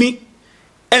entimi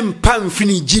empa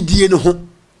mfini gidie no ho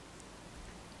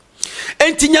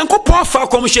enti Nyankopɔn fa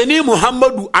komhyɛni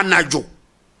Muhammadu anajo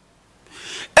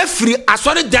efiri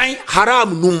asɔre dan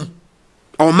haram num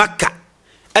o Makka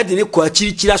edini kwa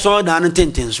kyirikyira so da no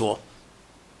tentenso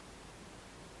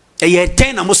eye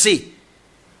ten na mo se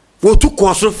wo tu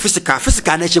koso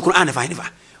physical na chekuru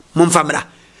anefa mo mfamra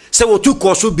se wo tu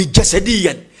koso bi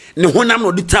jasadiyan ne honam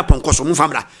no di trapon koso mo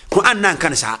mfamra ko anna nka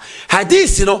ne sa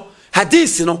hadith no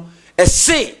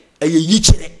ese eye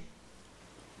yikyire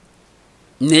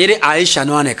nere Aisha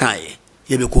no aneka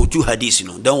ye be ko tu hadith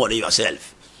no don't worry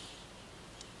yourself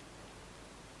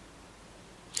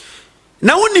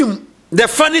now unim the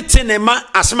funny thing ma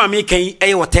asema me kan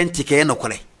eye authentic e no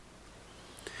kore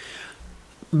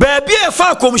baby e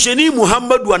fa komsheni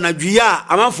Muhammadu anadwia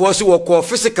amanfo se wo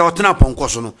physical otena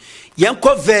ponkoso no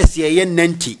yenko verse ye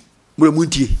 90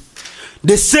 muremuntie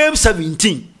the same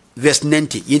 17 verse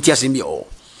 90 yenti asemi o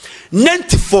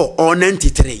 94 or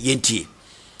 93 yenti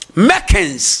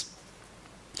Meccans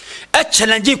a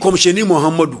challenge komsheni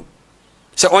Muhammadu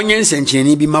se onye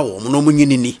nsencheni bi ma wo no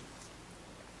munyini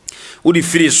udi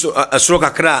free asro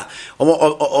kakra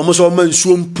omo so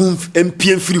mansuo mpum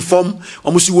empiem free form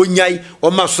omo si wonyai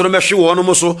omo asoro mehwe wo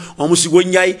no so omo si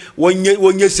wonyai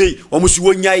wonye sei omo si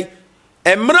wonyai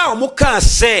emra omo ka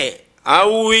se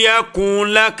aw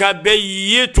yakun laka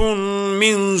bayitun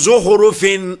min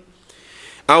zuhrufin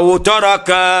aw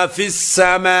taraka fi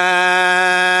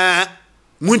sama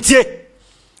muntie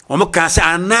omo ka se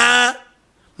ana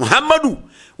Muhammadu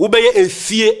ubeye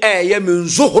efie ye min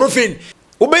zuhrufin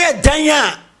ubeye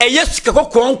danya eyesika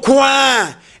kokon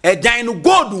a edan no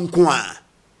gold nko a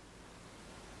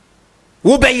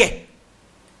ubeye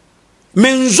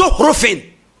min zuhrufin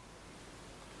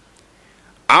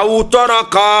aw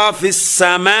taraka fi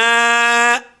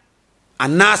sama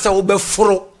anasa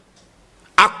ubefuro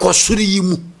akosuri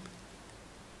yimu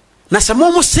na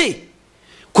samomo se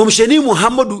komsheni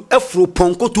Muhammadu afro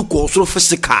ponko tu ko soro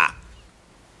fisika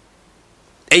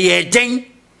eye den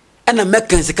ana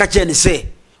Meccans ka che ne se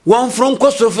won from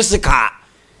kosoro fisika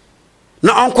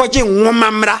na onkoje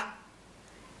nwomamra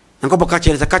nko ka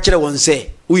che ne ka kire won se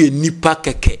uye nipa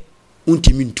keke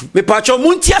untimi ntu me pa cho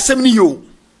munti asem ni yo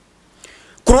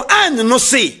Quran no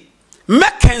se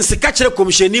Meccans ka kire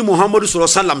komsheni Muhammadu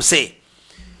sallallahu alaihi wasallam se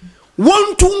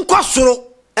won tu nkosoro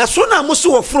eso na mo se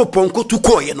wo fro ponko tu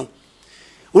ko ye no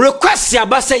request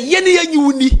aba se ye ne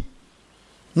yanyiwuni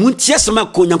munti asema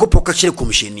ko Nyankopɔn ka kire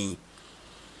komsheni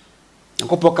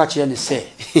Nyankopɔn ka kire ne se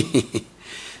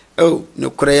oh no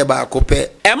kure ba akopɛ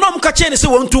emam ka kire ne se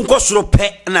won tu nkosoro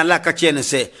pɛ na la ka kire ne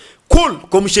se kul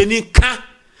komsheni ka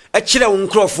a kire won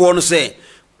krofo no se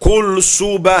kul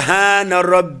subhana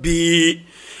rabbi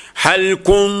hal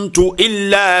kuntu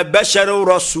illa basharun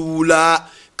rasula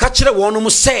ka kire won mo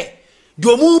se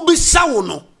do mu bisa wo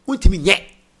no untimi nye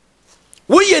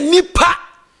wo ye nipa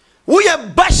wo ye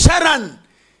basharan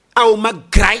aw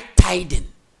magrai tiden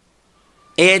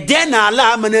den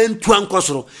ala amana ntu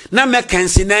ankosoro na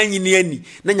Meccans na nyini ani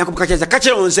na Nyankopɔn ka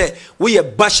kire won se wo ye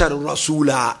basharun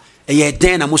rasula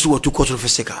den na musu watu kosoro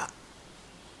fisika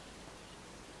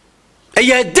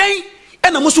den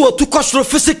na musu watu kosoro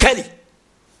physically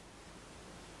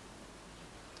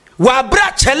wa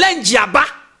bra challenge aba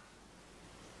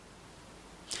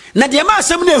na de ma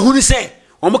asem na ehunu se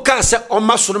omo ka se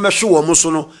oma soro mehwe wo mo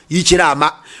so no yikyira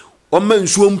ama oma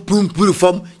nsuo mpumpuru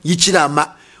fam yikyira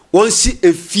ama wonsi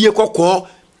efie kokko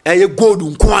eye gold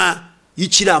nko a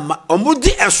yikyira ama omo di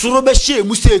esoro be hye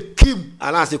mu se kim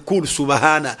ala se kul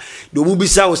subhana do mu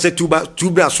bisa wo se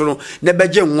tubra soro na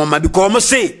beje nwoma bi ko mo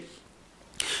se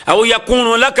aw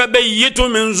yakunu laka bayyitun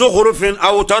min zukhrufin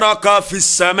aw taraka fi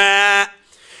as-samaa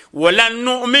ولن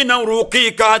نؤمن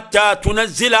رقيك حتى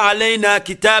تنزل علينا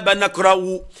كتابا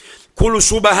نقرأ كل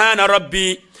سبحان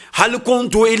ربي هل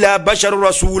كنت إلى بشر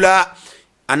رسولا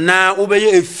أنا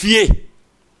أبي فيه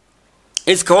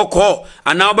إسكا وكو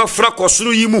أنا أبفرق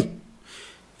وصلو يمو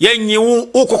yenyi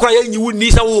wo kokwa yenyi wo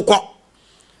ni sa wo kɔ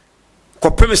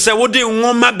kopem se wo de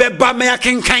nwoma beba me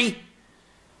akenkan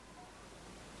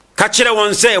ka kire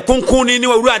won se konkoni ni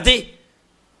wawurade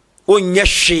onye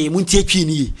hwe munti atwi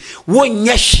ni wo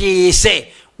nye hwe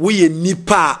se wo ye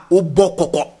nipa wo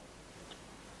bokoko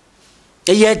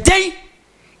eye den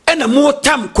ena mo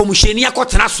tam komsheni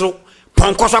akotena soro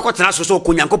ponkoso akotena soro so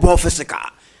konyankopon physical.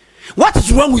 What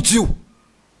is wrong with you?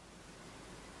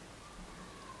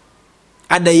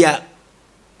 Adaya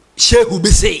shehu be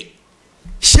say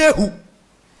shehu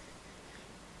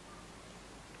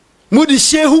mudi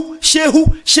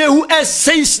shehu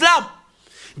say Islam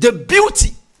the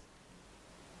beauty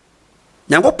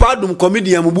nyango padum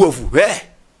comedian mubuofu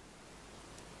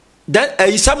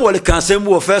that Samuel can say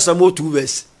more 1 Samuel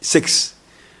 2:6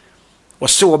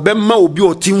 was so obemma obi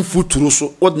otim futuro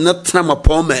so what not trama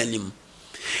pomanim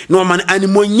no man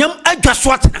animonyam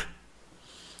adwaso atena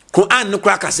Quran no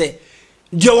kra ka say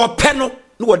de wopeno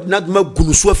no wod not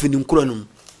magunu so afini nkura no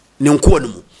ne nko no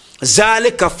mu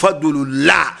zalika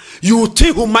fadlullah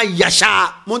yutihu man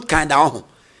yasha mon kanda ho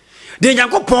de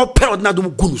nyankopon pero na dum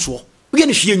gunu so we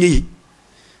ne hwie nyi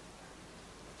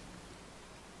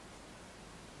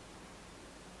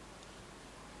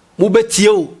mu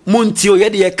betio montio ye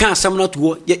de ye ka asam no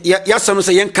to ya asam no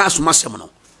se ye ka asoma asam no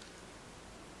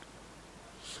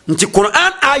nti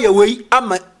Quran aya wei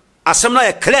ama asam na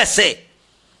ye clear say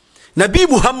Nabi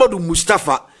Muhammad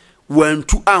Mustafa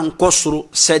wantu ankosoro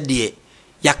sede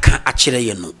yaka akire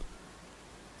ye no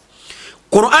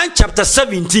Quran chapter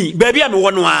 17 baby am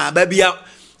wono a baby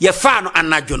ye fa no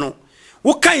anadwo no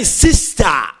wo kan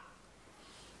sister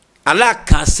ala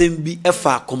ka sembi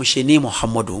efa komsheni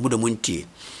Muhammad obudo muntie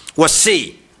wo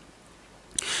se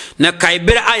na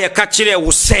kaibere aya ka kire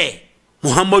wo se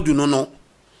Muhammadu no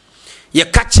ye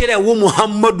ka kire wo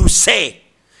Muhammadu se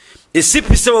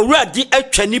esipi se wo radi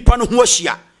atwa nipa no ho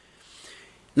ahia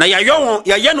na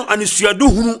ya no anisuadu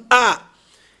hunu a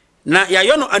na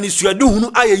ya no anisuadu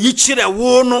hunu a yi kire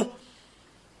wo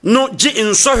no ji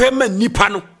insohwe ma nipa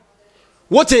no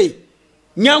wote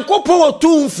nyankopɔ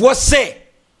wotumfo se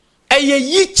eye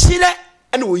yi kire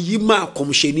ana oyi ma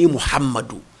komsheni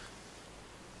Muhammadu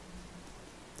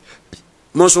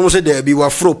monso se de bi wa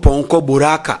fro ponko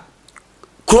boraka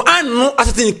Quran no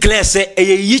asatin clear se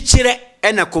eye yi kire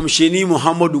ana komsheni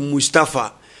Muhammadu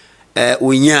Mustafa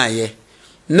onyaye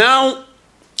now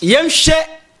yemhye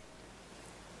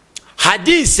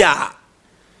hadisa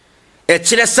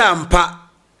kire sampa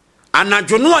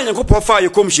anadwono anyankopɔ fa ye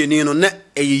komsheni no na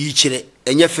eye yi kire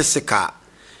enye physical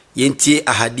yentie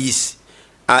ahadis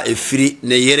a efiri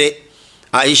ne yere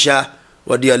Aisha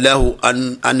radiyallahu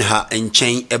anha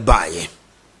enchen ebaye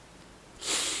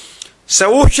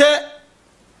sawuche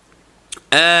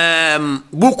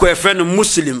buku efren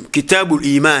Muslim kitabul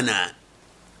imana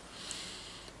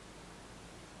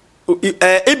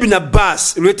Ibn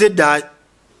Abbas rated that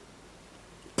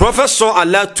Prophet saw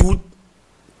Allah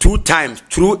two times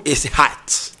through his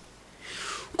heart.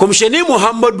 Komsheni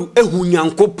Muhammadu ehu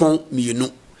nyankopon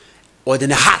mienu or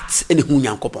the heart ene hu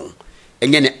nyankopon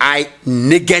enye ne eye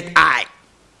naked eye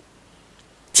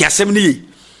tiasemni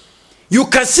you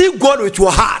can see God with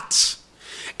your heart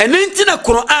and in the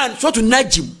Quran so to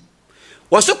najim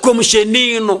waso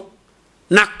komsheni no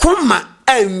na koma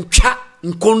antwa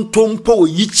nkontompo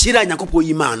yichira nyankopon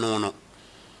yima no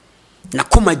na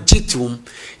koma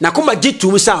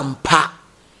jitum sampa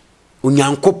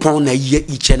onyankopon na ye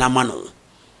iche na mano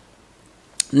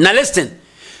na listen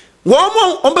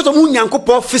womo ombeto mu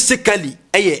nyankopon physically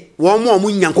eye womo mu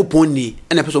nyankopon ni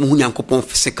ena peso mu nyankopon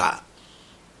physical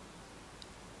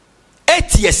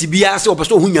etiesi bia se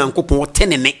opeso hu nyankopon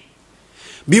tenene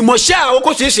bi mo sha wo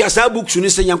ko sisi asa books ni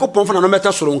se nyankopon fa na no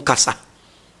meta soro nkasa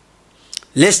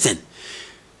listen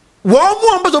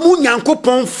womo ombeto mu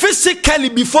nyankopon physically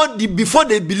before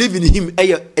they believe in him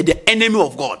eye the enemy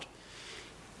of God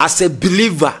as a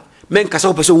believer men kasa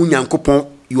opeso hu nyankopon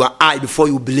you are I before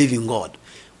you believe in God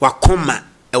wakoma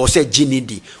e wo se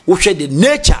ginidi wo hwe the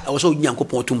nature e wo so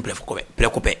nyankopon tum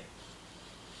prekope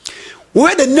wo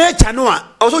the nature no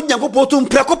a wo so nyankopon tum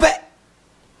prekope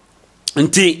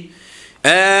nti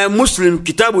Muslim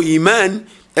kitabu iman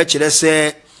e kire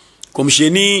se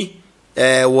komsheni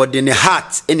wo de ne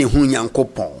heart ene hu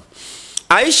nyankopon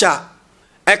Aisha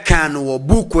e kan wo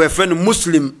book we friend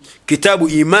Muslim kitabu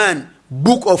iman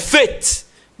book of faith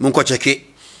munko cheke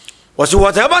was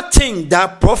whatever thing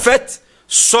that prophet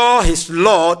saw his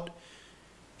Lord,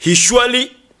 he surely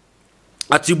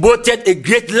attributed a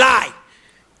great lie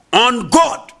on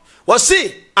God. Was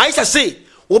see, Aisha say,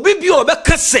 obi bi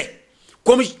obeka se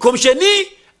komsheni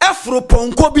efro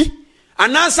ponko bi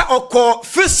anansa oko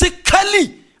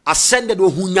physically ascended wo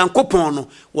hu Nyankopon no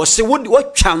wo se wo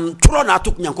twa tro na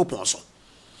atok Nyankopon so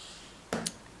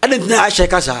adena Aisha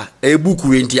kasa e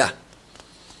buku entia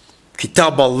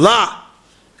kitab Allah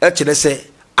actually say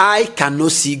I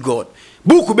cannot see God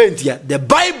buku bentia the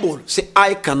Bible say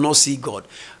I cannot see God.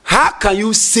 How can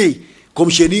you say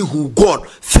komsheni who God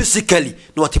physically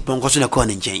no atipon so na ko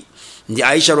ne nchen ndi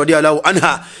Aisha radhiyallahu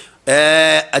anha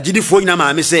ajidi fo nyina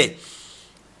ma me say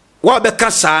wa be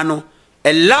kasa no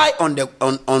a lie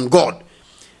on God.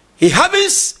 He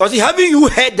having you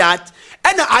heard that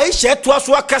and Aisha to us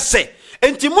what say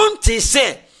Entimonti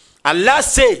say Allah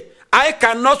say I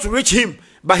cannot reach him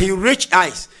but he reach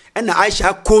eyes and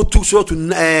Aisha quote to so to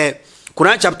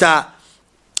Quran chapter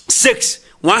 6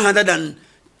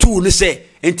 102 ne say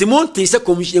Entimonti say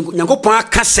Nyankopon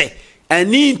aka say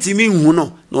ani ntimi hu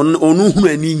no onu hu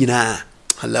ani nyina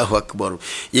Allahu akbar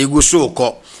yego so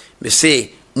ko me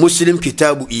say Muslim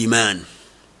kitabu iman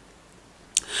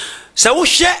sa wo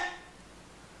hye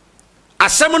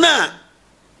asamna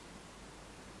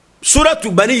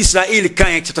suratu bani Israel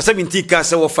kan chapter 17 ka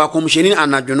sa wo fa komhyenin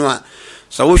anadwono a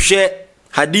sa wo hye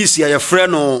hadisi ya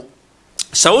freno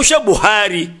sa wo hye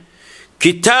Buhari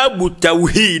kitabu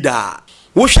tauhida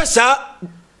wo hye sa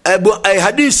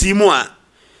hadisi mu a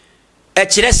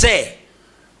kire say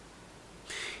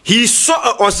he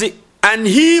saw us and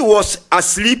he was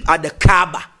asleep at the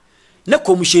Kaaba na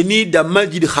komhyeni da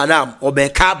Masjid Haram obe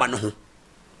Kaaba no ho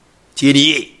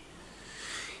tiye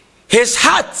his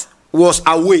heart was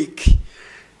awake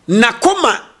na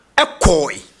koma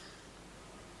ekoi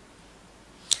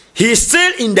he is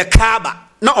still in the Kaaba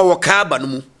na owo Kaaba no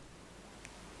mu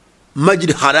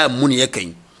Masjid Haram mu ne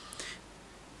yekan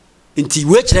nti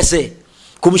we kire se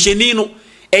komhyeni no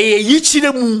yi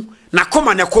kire mu na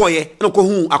koma ne koye na ko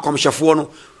hu akomhyefo no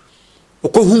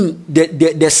ko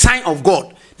the sign of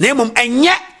God na mum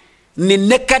enye ni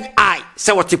naked eye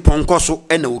se wote ponko so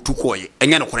na otu koye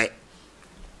enye no kore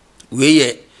we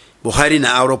ye Buhari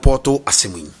na aeroporto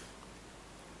asemi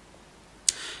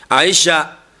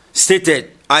Aisha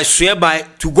stated I swear by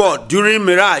to God during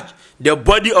Miraj the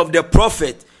body of the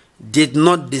prophet did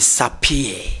not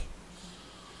disappear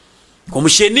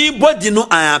komsheni body no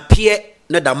appear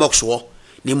na da moxwo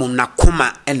ni mum na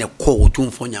koma ene ko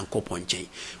otumfo Nyankopon chen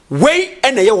we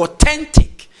ene ye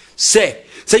authentic say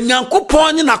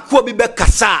Nyankopon na ko bi be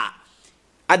kasa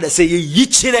ada say ye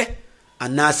yichire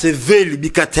ana se veli bi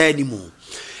katani mu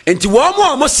enti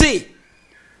wo mo say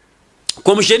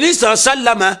komsheni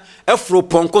sallama afro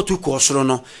ponko tu ko soro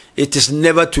no it is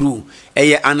never true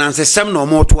eye anansesem no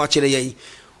mo to akire ye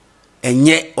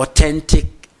enye authentic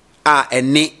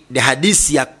ene the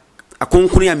hadisi ya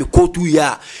akonkunu ya mikotu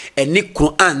ya eni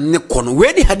Quran ne kono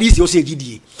we di hadisi o se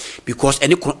gidie because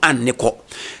eni Quran ne ko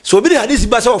so bi di hadisi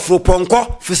ba se ofro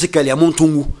ponko physically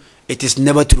amontungu it is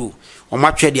never true o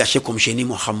ma twa di ahye komsheni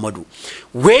Muhammadu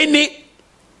we ni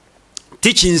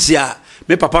teachings ya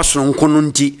me papa so nkono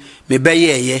nti me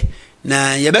beyeye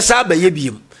na ye besa ba ye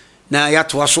biem na ya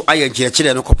to aso aye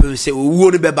nkire no kopem se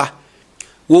owuo ni beba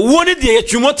wo ni de ye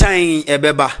twumotan e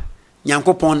beba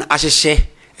Nyankopon ahyehye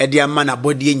edi ama na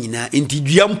body nyina enti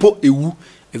dua mpo ewu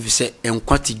efise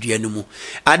enkwati dua no mu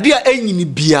ade a enyini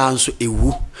bia nso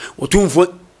ewu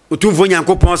otumfo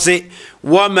Nyankopon se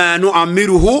wa ma nu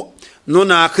amiruhu no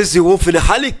na akhisihu fil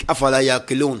halik afala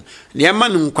yaqilun ne ama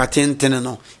no nkwatentene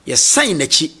no ye san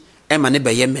nachi ema ne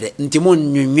be yemere enti mo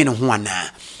nwinwene ho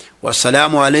ana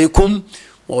wassalamu alaikum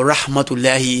wa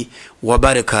rahmatullahi wa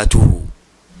barakatuh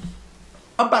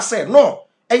abase no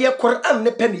eye Quran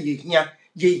ne pen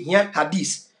ye hia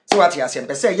hadith so what you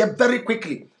say say ye very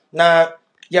quickly na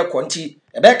ye konti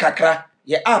e be kakra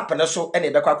ye app na so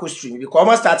ene be kwako stream because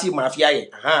almost start mafia ye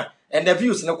and the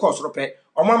views ne course rope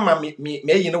omama me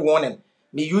yi ne warning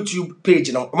me YouTube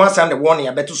page no almost send the warning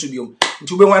ya beto subium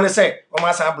nti ube wane say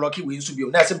almost send block we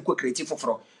subium na say ko creative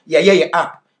foforo ye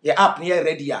app ne ye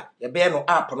ready ya ye be no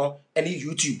app no ene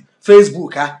YouTube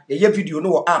Facebook ye video no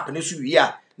wo app ne so wi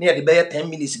a na ye de be 10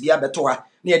 minutes bia beto ha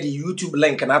near the YouTube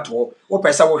link na to wo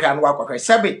pesa wo hwa no akwa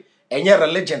sebe enye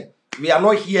religion we are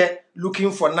not here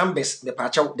looking for numbers the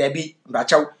pachaw there be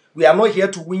pachaw we are not here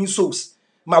to win souls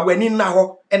ma wani na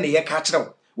ho ene ye ka kire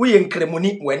wo ye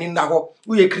nkremoni wani na ho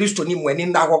wo ye kristoni wani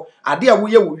na ho ade a wo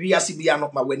ye wo wi ase bia no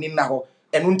ma wani na ho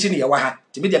enu nti ne ye wa ha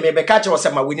ti me de me be ka kire wo se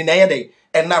ma wani na ye de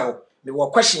enna ho me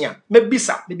wo question a me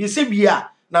bisa wi a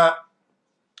na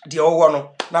de owo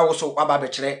no na wo so aba be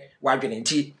kire wa dwene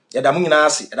nti yada mu nyina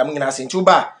ase nti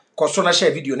uba koso na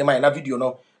share video ne mai na video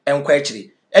no enkwa akire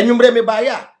enwumre me ba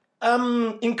ya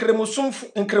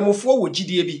inkremofo wo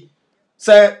gidie bi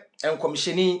se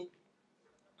enkomsheni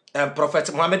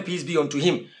Prophet Muhammad peace be unto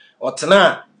him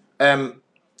otena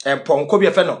ponko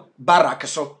bi fe no barak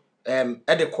so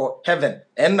edeko heaven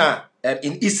and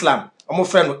in Islam omo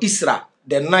friend Isra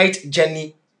the night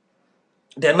journey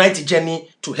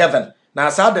to heaven. Now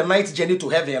as the night journey to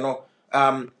heaven, you know,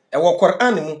 ewo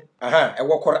Quran mu,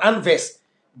 ewo Quran verse,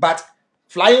 but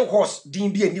flying horse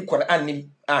din bi any Quran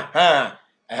nim,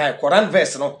 Quran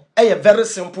verse no, very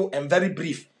simple and very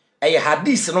brief.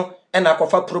 Hadith no, and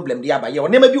akofa problem dia ba. Ye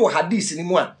onema bi wo hadith ni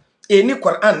mu a, any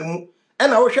Quran mu,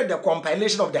 and I will share the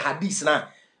compilation of the hadith na.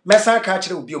 Mesa ka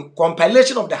kire obi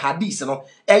compilation of the hadith no,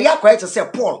 quite to say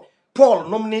Paul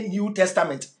nominate New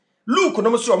Testament. Luke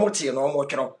no so omote no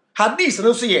omotwero. Hadith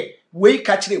no so ye we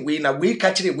kachire we na we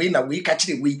kachire we na we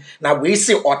kachire we na we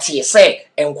say otie say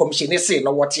enkomhye say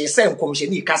no wotie say enkomhye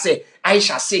ni ka say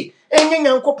Aisha say enye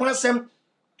nyankopon asem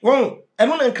won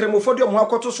eno na nkremofo de omo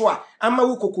akoto so a ama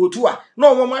wo kokotu a na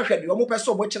omo mahwede omo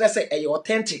pese omo kire say eye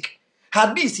authentic.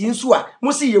 Hadith insu a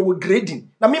mo say ye wo grading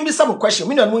na me be some question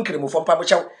me na no nkremofo mpa mo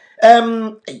chew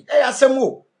asem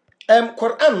wo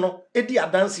Quran no edi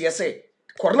adance ye say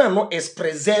Quran no is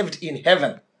preserved in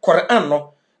heaven. Quran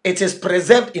no, it is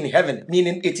preserved in heaven,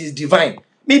 meaning it is divine.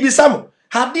 Maybe some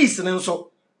hadith and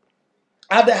so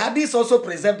are the hadiths also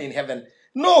preserved in heaven?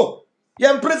 No, you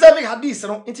are preserving hadith.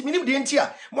 No, it's meaning the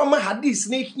entire mama hadith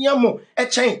ne hiamo a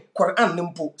chain Quran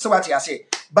nimpo. So what you say?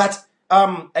 But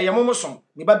I am almost some.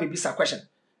 Me ba baby sa question.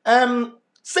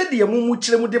 Said the mumu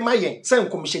chilemu de mayen. Say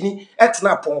commissioni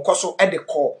etna pon koso at the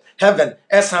call heaven.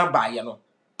 Esan ba no.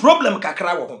 Problem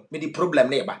kakra wo ho me di problem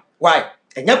na eba why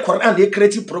enya Quran dey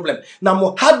create problem na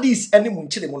mo hadith ene mu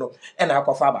nchire mu no e na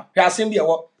akofa ba hwa asem bi e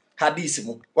wo hadith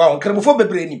mu wa nkremofo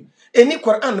bebre ni eni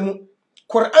Quran mu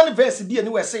Quran verse bi eni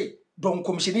we say don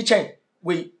komishini chen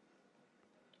we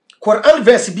Quran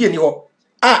verse bi eni ho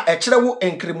e kire wo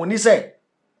nkremoni say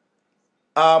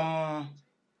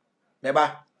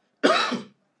meba